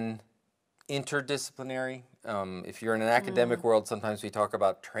been interdisciplinary. If you're in an academic world, sometimes we talk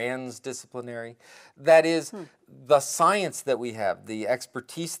about transdisciplinary. That is, the science that we have, the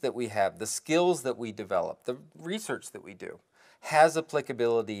expertise that we have, the skills that we develop, the research that we do, has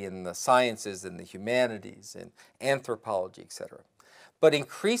applicability in the sciences and the humanities and anthropology, etc. But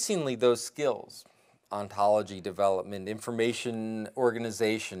increasingly those skills, ontology development, information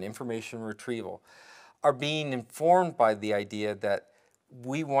organization, information retrieval, are being informed by the idea that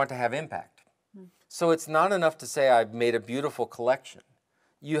we want to have impact. So it's not enough to say I've made a beautiful collection.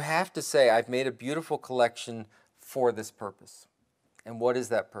 You have to say I've made a beautiful collection for this purpose. And what is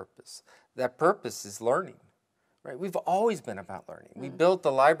that purpose? That purpose is learning. Right? We've always been about learning. We built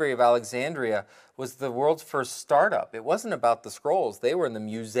the Library of Alexandria, was the world's first startup. It wasn't about the scrolls. They were in the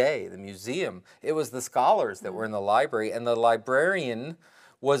museum. It was the scholars that were in the library, and the librarian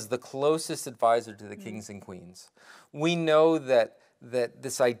was the closest advisor to the kings and queens. We know that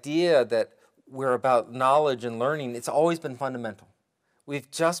this idea that we're about knowledge and learning, it's always been fundamental.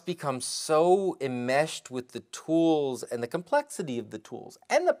 We've just become so enmeshed with the tools and the complexity of the tools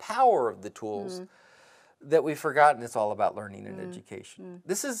and the power of the tools that we've forgotten it's all about learning and education.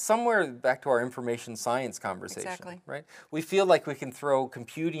 This is somewhere back to our information science conversation, Exactly. right? We feel like we can throw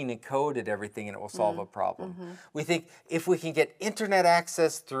computing and code at everything and it will solve a problem. We think if we can get internet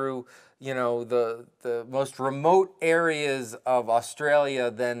access through, you know, the most remote areas of Australia,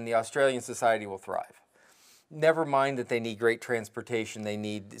 then the Australian society will thrive. Never mind that they need great transportation, they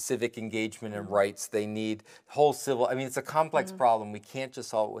need civic engagement and rights, they need whole civil, I mean, it's a complex problem. We can't just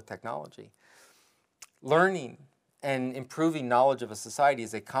solve it with technology. Learning and improving knowledge of a society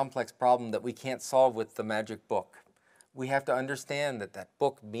is a complex problem that we can't solve with the magic book. We have to understand that that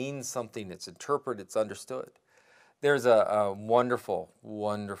book means something, it's interpreted, it's understood. There's a wonderful,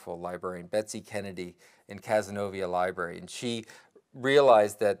 wonderful librarian, Betsy Kennedy in Cazenovia Library, and she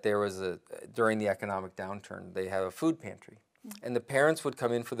realized that there was during the economic downturn, they have a food pantry. And the parents would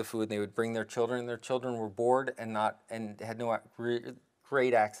come in for the food and they would bring their children were bored and had no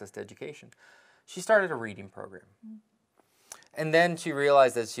great access to education. She started a reading program. And then she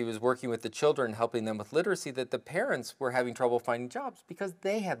realized that she was working with the children, helping them with literacy, that the parents were having trouble finding jobs because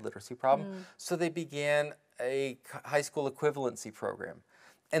they had literacy problems. So they began a high school equivalency program.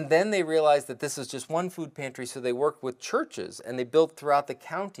 And then they realized that this is just one food pantry, so they worked with churches, and they built throughout the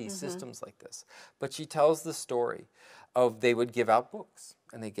county systems like this. But she tells the story of they would give out books,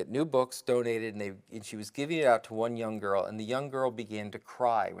 and they'd get new books donated, and she was giving it out to one young girl, and the young girl began to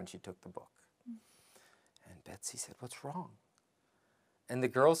cry when she took the book. And Betsy said, "What's wrong?" And the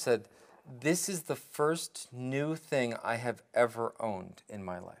girl said, "This is the first new thing I have ever owned in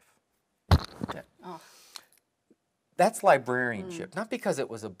my life." Yeah. Oh. That's librarianship, not because it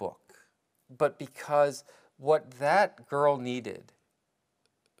was a book, but because what that girl needed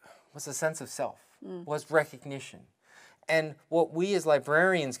was a sense of self, was recognition. And what we as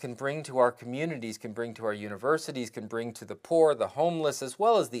librarians can bring to our communities, can bring to our universities, can bring to the poor, the homeless, as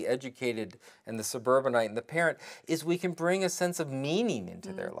well as the educated and the suburbanite and the parent, is we can bring a sense of meaning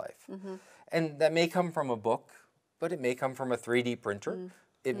into their life. And that may come from a book, but it may come from a 3D printer.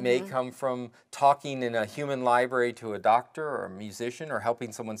 It may come from talking in a human library to a doctor or a musician or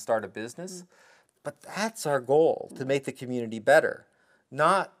helping someone start a business. But that's our goal, to make the community better,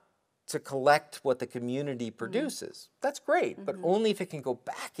 not to collect what the community produces. That's great, but only if it can go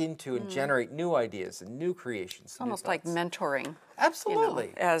back into and generate new ideas and new creations. Almost like mentoring. Absolutely.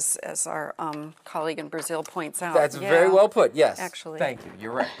 You know, as our colleague in Brazil points out. That's very well put, yes. Actually. Thank you,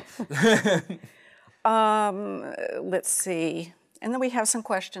 you're right. Let's see. And then we have some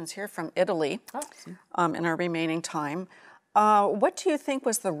questions here from Italy in our remaining time. What do you think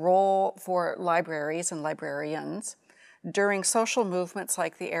was the role for libraries and librarians during social movements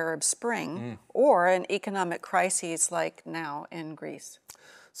like the Arab Spring or in economic crises like now in Greece?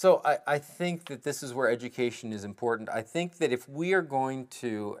 So I think that this is where education is important. I think that if we are going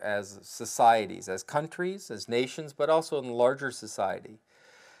to, as societies, as countries, as nations, but also in larger society,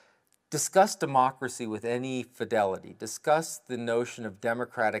 discuss democracy with any fidelity, discuss the notion of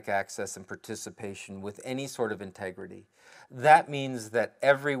democratic access and participation with any sort of integrity, that means that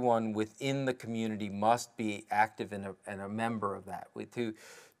everyone within the community must be active and a member of that.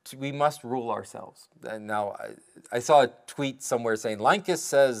 We must rule ourselves. And now, I saw a tweet somewhere saying, Linkous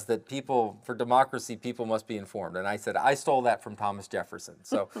says that for democracy, people must be informed. And I said, I stole that from Thomas Jefferson.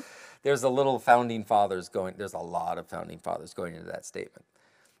 So there's a lot of founding fathers going into that statement.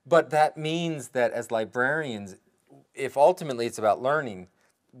 But that means that as librarians, if ultimately it's about learning,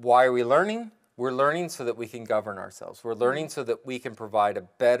 why are we learning? We're learning so that we can govern ourselves. We're learning so that we can provide a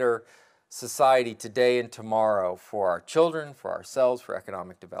better society today and tomorrow for our children, for ourselves, for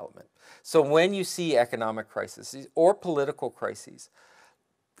economic development. So when you see economic crises or political crises,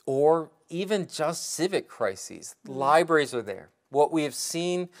 or even just civic crises, libraries are there. What we've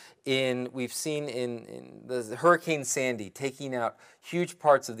seen in the Hurricane Sandy taking out huge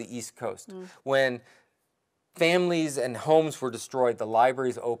parts of the East Coast, when families and homes were destroyed, the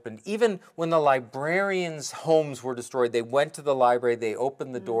libraries opened. Even when the librarians' homes were destroyed, they went to the library, they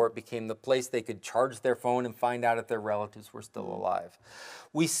opened the door, it became the place they could charge their phone and find out if their relatives were still alive.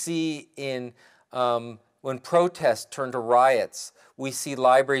 We see when protests turn to riots, we see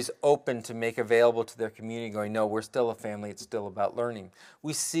libraries open to make available to their community going, no, we're still a family, it's still about learning.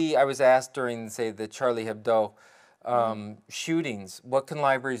 We see, I was asked during, say, the Charlie Hebdo shootings, what can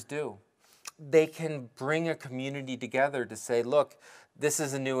libraries do? They can bring a community together to say, look, this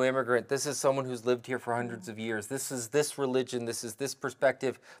is a new immigrant, this is someone who's lived here for hundreds of years, this is this religion, this is this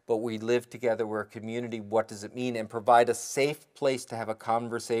perspective, but we live together, we're a community, what does it mean? And provide a safe place to have a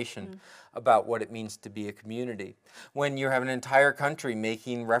conversation about what it means to be a community. When you have an entire country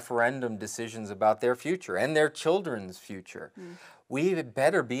making referendum decisions about their future and their children's future, we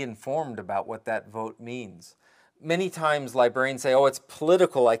better be informed about what that vote means. Many times librarians say, oh, it's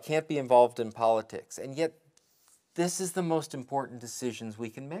political, I can't be involved in politics. And yet, this is the most important decisions we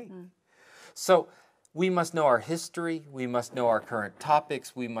can make. So we must know our history, we must know our current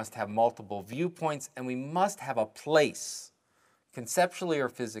topics, we must have multiple viewpoints, and we must have a place, conceptually or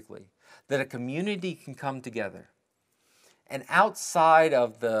physically, that a community can come together. And outside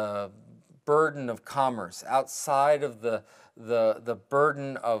of the burden of commerce, outside of the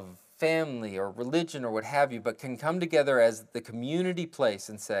burden of family or religion or what have you, but can come together as the community place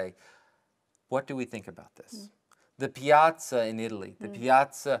and say, what do we think about this? The piazza in Italy, the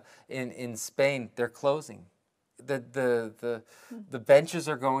piazza in Spain, they're closing. The benches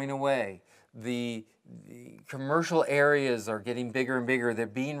are going away. The commercial areas are getting bigger and bigger. They're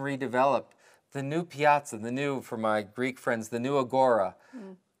being redeveloped. The new piazza, for my Greek friends, the new agora,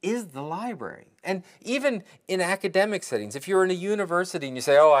 is the library. And even in academic settings, if you're in a university and you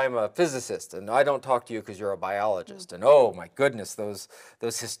say, oh, I'm a physicist, and I don't talk to you because you're a biologist, and oh my goodness, those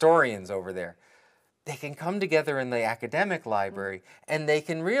historians over there, they can come together in the academic library and they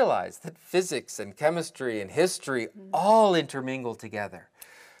can realize that physics and chemistry and history all intermingle together.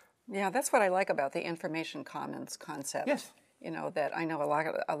 Yeah, that's what I like about the information commons concept. Yes. You know, that I know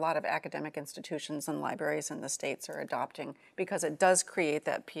a lot of academic institutions and libraries in the States are adopting, because it does create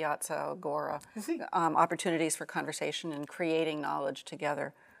that piazza agora, opportunities for conversation and creating knowledge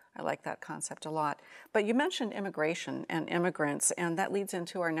together. I like that concept a lot. But you mentioned immigration and immigrants, and that leads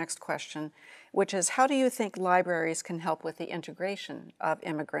into our next question, which is, how do you think libraries can help with the integration of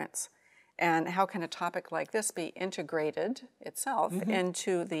immigrants? And how can a topic like this be integrated itself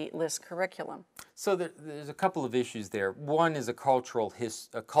into the LIS curriculum? So there's a couple of issues there. One is a cultural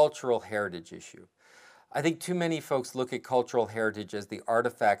heritage issue. I think too many folks look at cultural heritage as the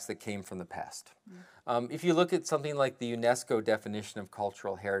artifacts that came from the past. If you look at something like the UNESCO definition of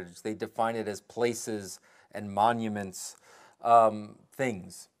cultural heritage, they define it as places and monuments,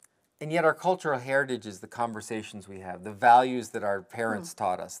 things. And yet our cultural heritage is the conversations we have, the values that our parents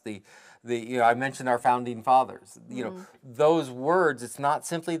taught us, I mentioned our founding fathers. Those words, it's not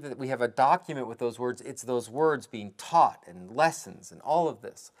simply that we have a document with those words, it's those words being taught and lessons and all of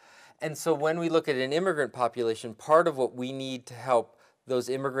this. And so when we look at an immigrant population, part of what we need to help those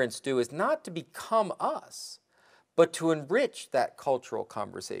immigrants do is not to become us, but to enrich that cultural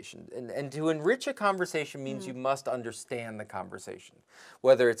conversation. And to enrich a conversation means you must understand the conversation,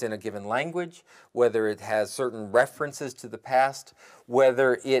 whether it's in a given language, whether it has certain references to the past,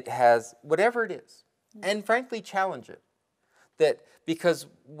 whether it has, whatever it is, and frankly challenge it. Because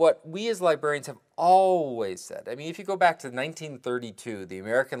what we as librarians have always said, I mean, if you go back to 1932, the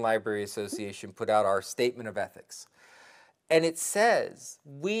American Library Association put out our Statement of Ethics. And it says,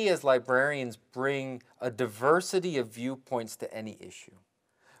 we as librarians bring a diversity of viewpoints to any issue.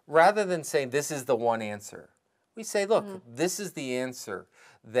 Rather than saying this is the one answer, we say, look, this is the answer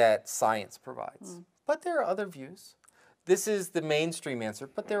that science provides. But there are other views. This is the mainstream answer,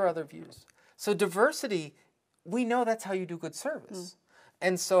 but there are other views. So diversity, we know that's how you do good service.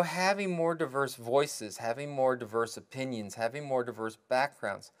 And so having more diverse voices, having more diverse opinions, having more diverse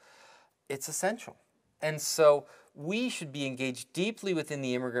backgrounds, it's essential. And so we should be engaged deeply within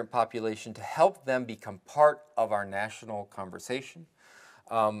the immigrant population to help them become part of our national conversation.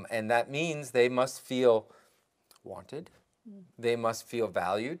 And that means they must feel wanted. They must feel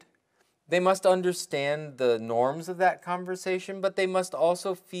valued. They must understand the norms of that conversation, but they must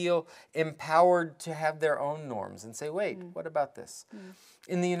also feel empowered to have their own norms and say, wait, what about this?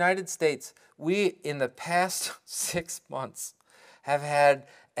 In the United States, we, in the past 6 months, have had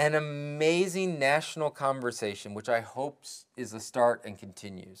an amazing national conversation, which I hope is a start and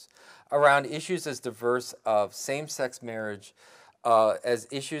continues, around issues as diverse of same-sex marriage, as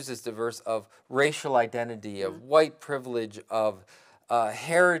issues as diverse of racial identity, of white privilege, of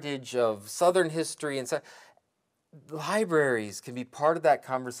heritage, of Southern history, and so libraries can be part of that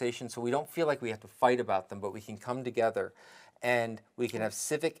conversation, so we don't feel like we have to fight about them, but we can come together and we can have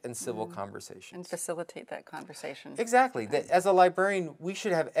civic and civil conversations. And facilitate that conversation. Exactly. As a librarian, we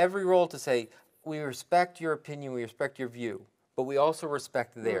should have every role to say, we respect your opinion, we respect your view, but we also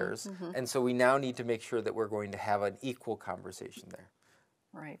respect theirs, and so we now need to make sure that we're going to have an equal conversation there.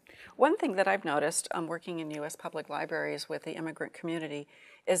 Right. One thing that I've noticed working in U.S. public libraries with the immigrant community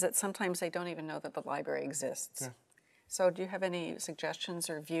is that sometimes they don't even know that the library exists. So do you have any suggestions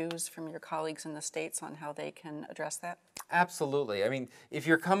or views from your colleagues in the States on how they can address that? Absolutely. I mean, if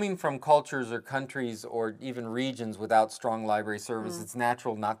you're coming from cultures or countries or even regions without strong library service, it's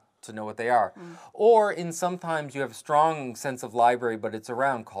natural not to know what they are. Or sometimes you have a strong sense of library, but it's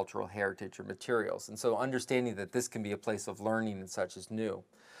around cultural heritage or materials. And so understanding that this can be a place of learning and such is new.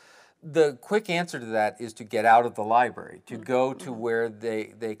 The quick answer to that is to get out of the library, to go to where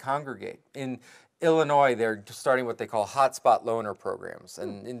they congregate. In Illinois, they're starting what they call hotspot loaner programs.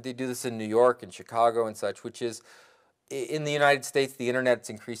 And they do this in New York and Chicago and such, which is, in the United States, the internet's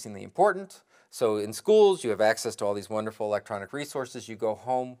increasingly important. So in schools, you have access to all these wonderful electronic resources. You go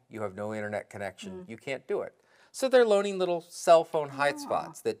home, you have no internet connection. You can't do it. So they're loaning little cell phone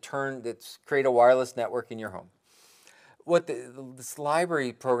hotspots that create a wireless network in your home. What this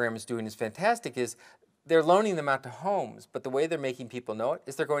library program is doing is fantastic, is they're loaning them out to homes, but the way they're making people know it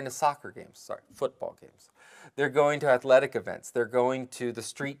is they're going to football games. They're going to athletic events. They're going to the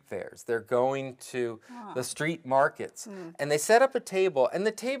street fairs. They're going to the street markets. And they set up a table, and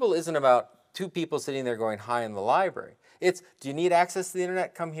the table isn't about two people sitting there going hi in the library. It's, do you need access to the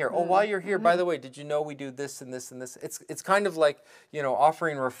internet? Come here. Oh, while you're here, by the way, did you know we do this and this and this? It's kind of like, you know,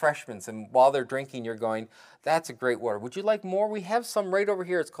 offering refreshments, and while they're drinking, you're going, that's a great water. Would you like more? We have some right over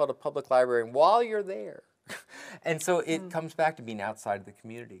here. It's called a public library. And while you're there, and so it comes back to being outside of the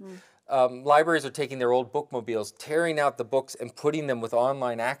community. Libraries are taking their old bookmobiles, tearing out the books and putting them with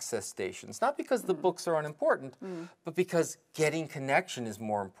online access stations, not because the books are unimportant, but because getting connection is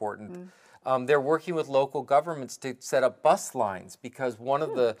more important. They're working with local governments to set up bus lines, because one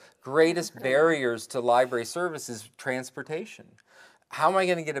of the greatest barriers to library service is transportation. How am I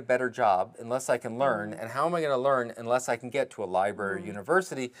going to get a better job unless I can learn? And how am I going to learn unless I can get to a library or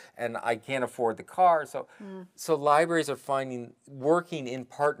university and I can't afford the car? So libraries are working in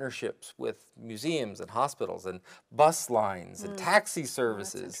partnerships with museums and hospitals and bus lines and taxi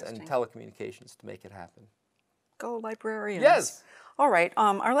services and telecommunications to make it happen. Go librarians. Yes. All right.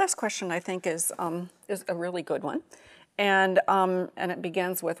 Our last question, I think, is a really good one. And it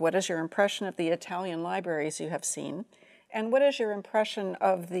begins with, what is your impression of the Italian libraries you have seen? And what is your impression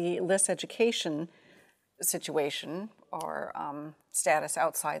of the LIS education situation or status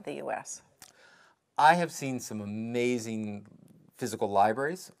outside the U.S.? I have seen some amazing physical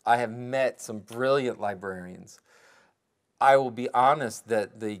libraries. I have met some brilliant librarians. I will be honest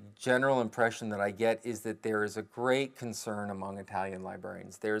that the general impression that I get is that there is a great concern among Italian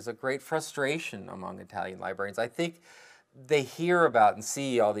librarians. There is a great frustration among Italian librarians. I think they hear about and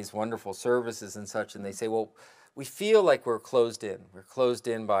see all these wonderful services and such, and they say, well, we feel like we're closed in. We're closed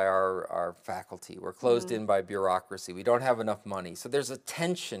in by our faculty. We're closed in by bureaucracy. We don't have enough money. So there's a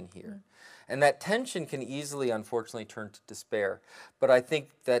tension here. And that tension can easily, unfortunately, turn to despair. But I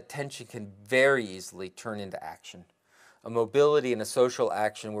think that tension can very easily turn into action. A mobility and a social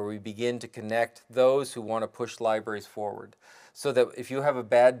action where we begin to connect those who want to push libraries forward. So that if you have a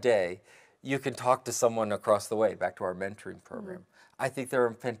bad day, you can talk to someone across the way, back to our mentoring program. I think there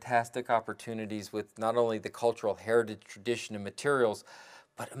are fantastic opportunities with not only the cultural heritage, tradition, and materials,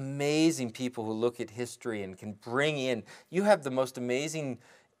 but amazing people who look at history and can bring in. You have the most amazing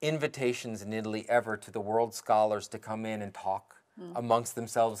invitations in Italy ever to the world scholars to come in and talk amongst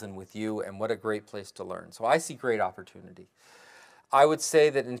themselves and with you, and what a great place to learn. So I see great opportunity. I would say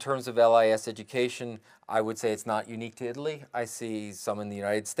that in terms of LIS education, I would say it's not unique to Italy. I see some in the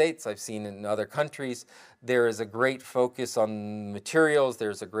United States. I've seen in other countries. There is a great focus on materials.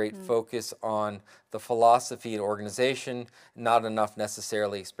 There's a great focus on the philosophy and organization, not enough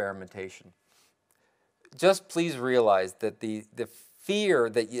necessarily experimentation. Just please realize that the fear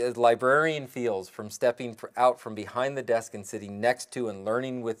that a librarian feels from stepping out from behind the desk and sitting next to and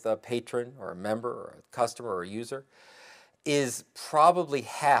learning with a patron or a member or a customer or a user is probably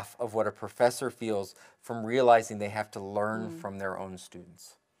half of what a professor feels from realizing they have to learn from their own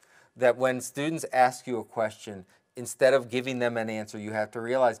students. That when students ask you a question, instead of giving them an answer, you have to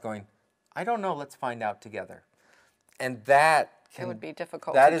realize going, I don't know, let's find out together. And that would be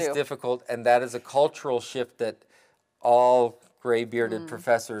difficult That to is do. difficult, and that is a cultural shift that all gray-bearded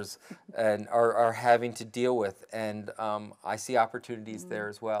professors are having to deal with. And I see opportunities there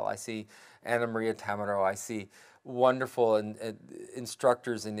as well. I see Anna Maria Tamaro. I see wonderful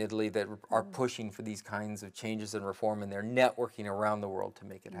instructors in Italy that are pushing for these kinds of changes and reform, and they're networking around the world to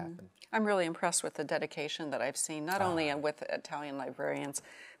make it happen. I'm really impressed with the dedication that I've seen, not only with Italian librarians,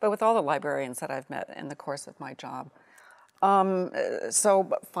 but with all the librarians that I've met in the course of my job. So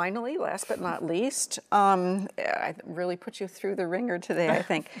finally, last but not least, I really put you through the ringer today, I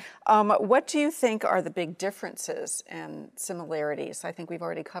think. What do you think are the big differences and similarities? I think we've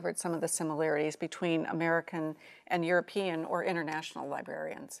already covered some of the similarities between American and European or international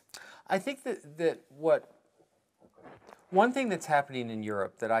librarians. I think that one thing that's happening in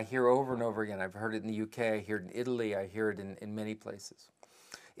Europe that I hear over and over again, I've heard it in the UK, I hear it in Italy, I hear it in many places,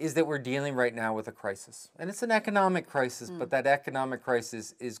 is that we're dealing right now with a crisis. And it's an economic crisis, but that economic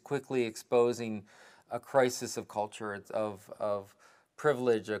crisis is quickly exposing a crisis of culture, of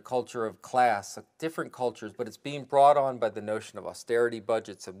privilege, a culture of class, different cultures, but it's being brought on by the notion of austerity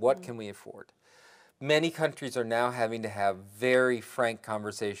budgets and what can we afford. Many countries are now having to have very frank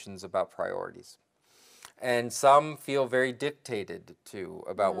conversations about priorities. And some feel very dictated to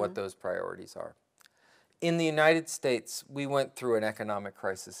about what those priorities are. In the United States, we went through an economic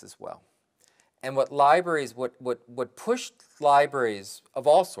crisis as well. And what pushed libraries of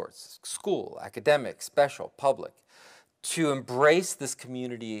all sorts, school, academic, special, public, to embrace this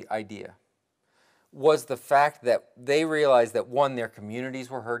community idea was the fact that they realized that, one, their communities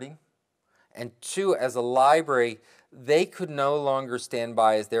were hurting, and two, as a library, they could no longer stand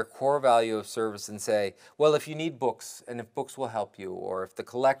by as their core value of service and say, well, if you need books, and if books will help you, or if the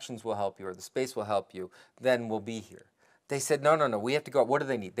collections will help you, or the space will help you, then we'll be here. They said, no, no, no, we have to go. What do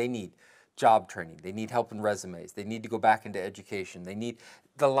they need? They need job training. They need help in resumes. They need to go back into education.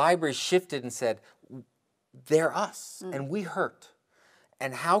 The library shifted and said, they're us, and we hurt.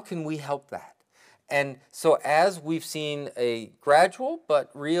 And how can we help that? And so as we've seen a gradual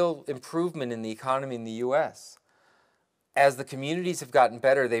but real improvement in the economy in the U.S., as the communities have gotten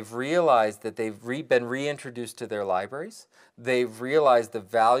better, they've realized that they've been reintroduced to their libraries. They've realized the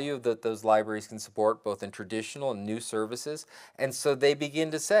value that those libraries can support, both in traditional and new services. And so they begin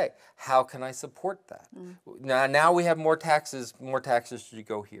to say, how can I support that? Now we have more taxes to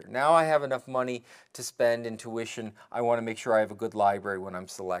go here. Now I have enough money to spend in tuition. I want to make sure I have a good library when I'm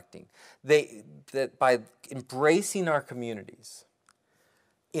selecting. That by embracing our communities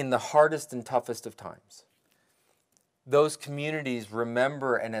in the hardest and toughest of times, those communities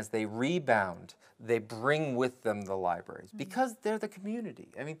remember, and as they rebound, they bring with them the libraries because they're the community.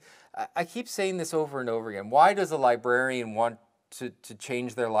 I mean, I keep saying this over and over again. Why does a librarian want to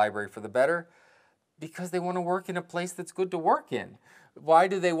change their library for the better? Because they want to work in a place that's good to work in. Why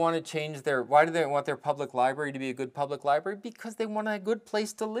do they want to why do they want their public library to be a good public library? Because they want a good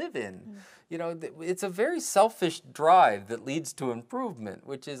place to live in. You know, it's a very selfish drive that leads to improvement,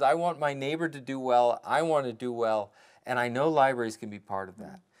 which is I want my neighbor to do well, I want to do well, and I know libraries can be part of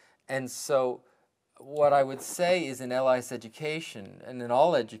that. And so what I would say is in LIS education and in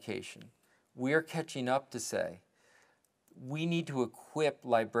all education, we're catching up to say we need to equip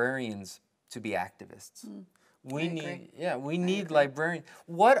librarians to be activists. We need librarians.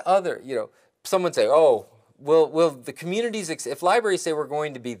 What other, someone say, oh, will the communities, if libraries say we're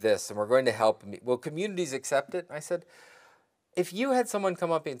going to be this and we're going to help, will communities accept it? I said, if you had someone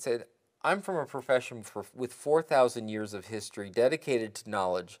come up and said, I'm from a profession with 4,000 years of history dedicated to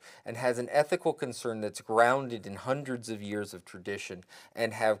knowledge and has an ethical concern that's grounded in hundreds of years of tradition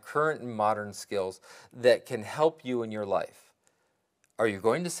and have current and modern skills that can help you in your life, are you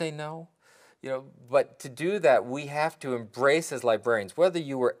going to say no? But to do that, we have to embrace as librarians, whether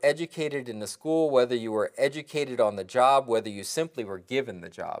you were educated in a school, whether you were educated on the job, whether you simply were given the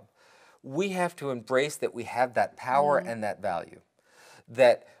job, we have to embrace that we have that power and that value.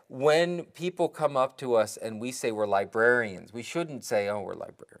 That when people come up to us and we say we're librarians, we shouldn't say, oh, we're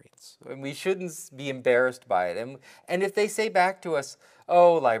librarians. And we shouldn't be embarrassed by it. And if they say back to us,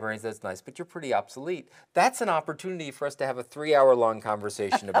 oh, librarians, that's nice, but you're pretty obsolete, that's an opportunity for us to have a 3-hour-long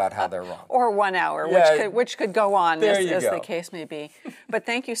conversation about how they're wrong. Or 1 hour, which could go on as the case may be. But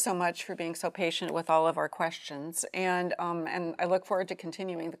thank you so much for being so patient with all of our questions. And I look forward to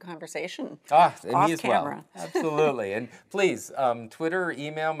continuing the conversation off camera. Well. Absolutely. And please, Twitter,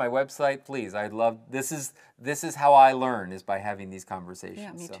 email, my website, please. I'd love, this is how I learn, is by having these conversations.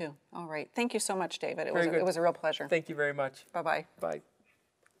 Yeah, me too. All right. Thank you so much, David. It was a real pleasure. Thank you very much. Bye-bye. Bye.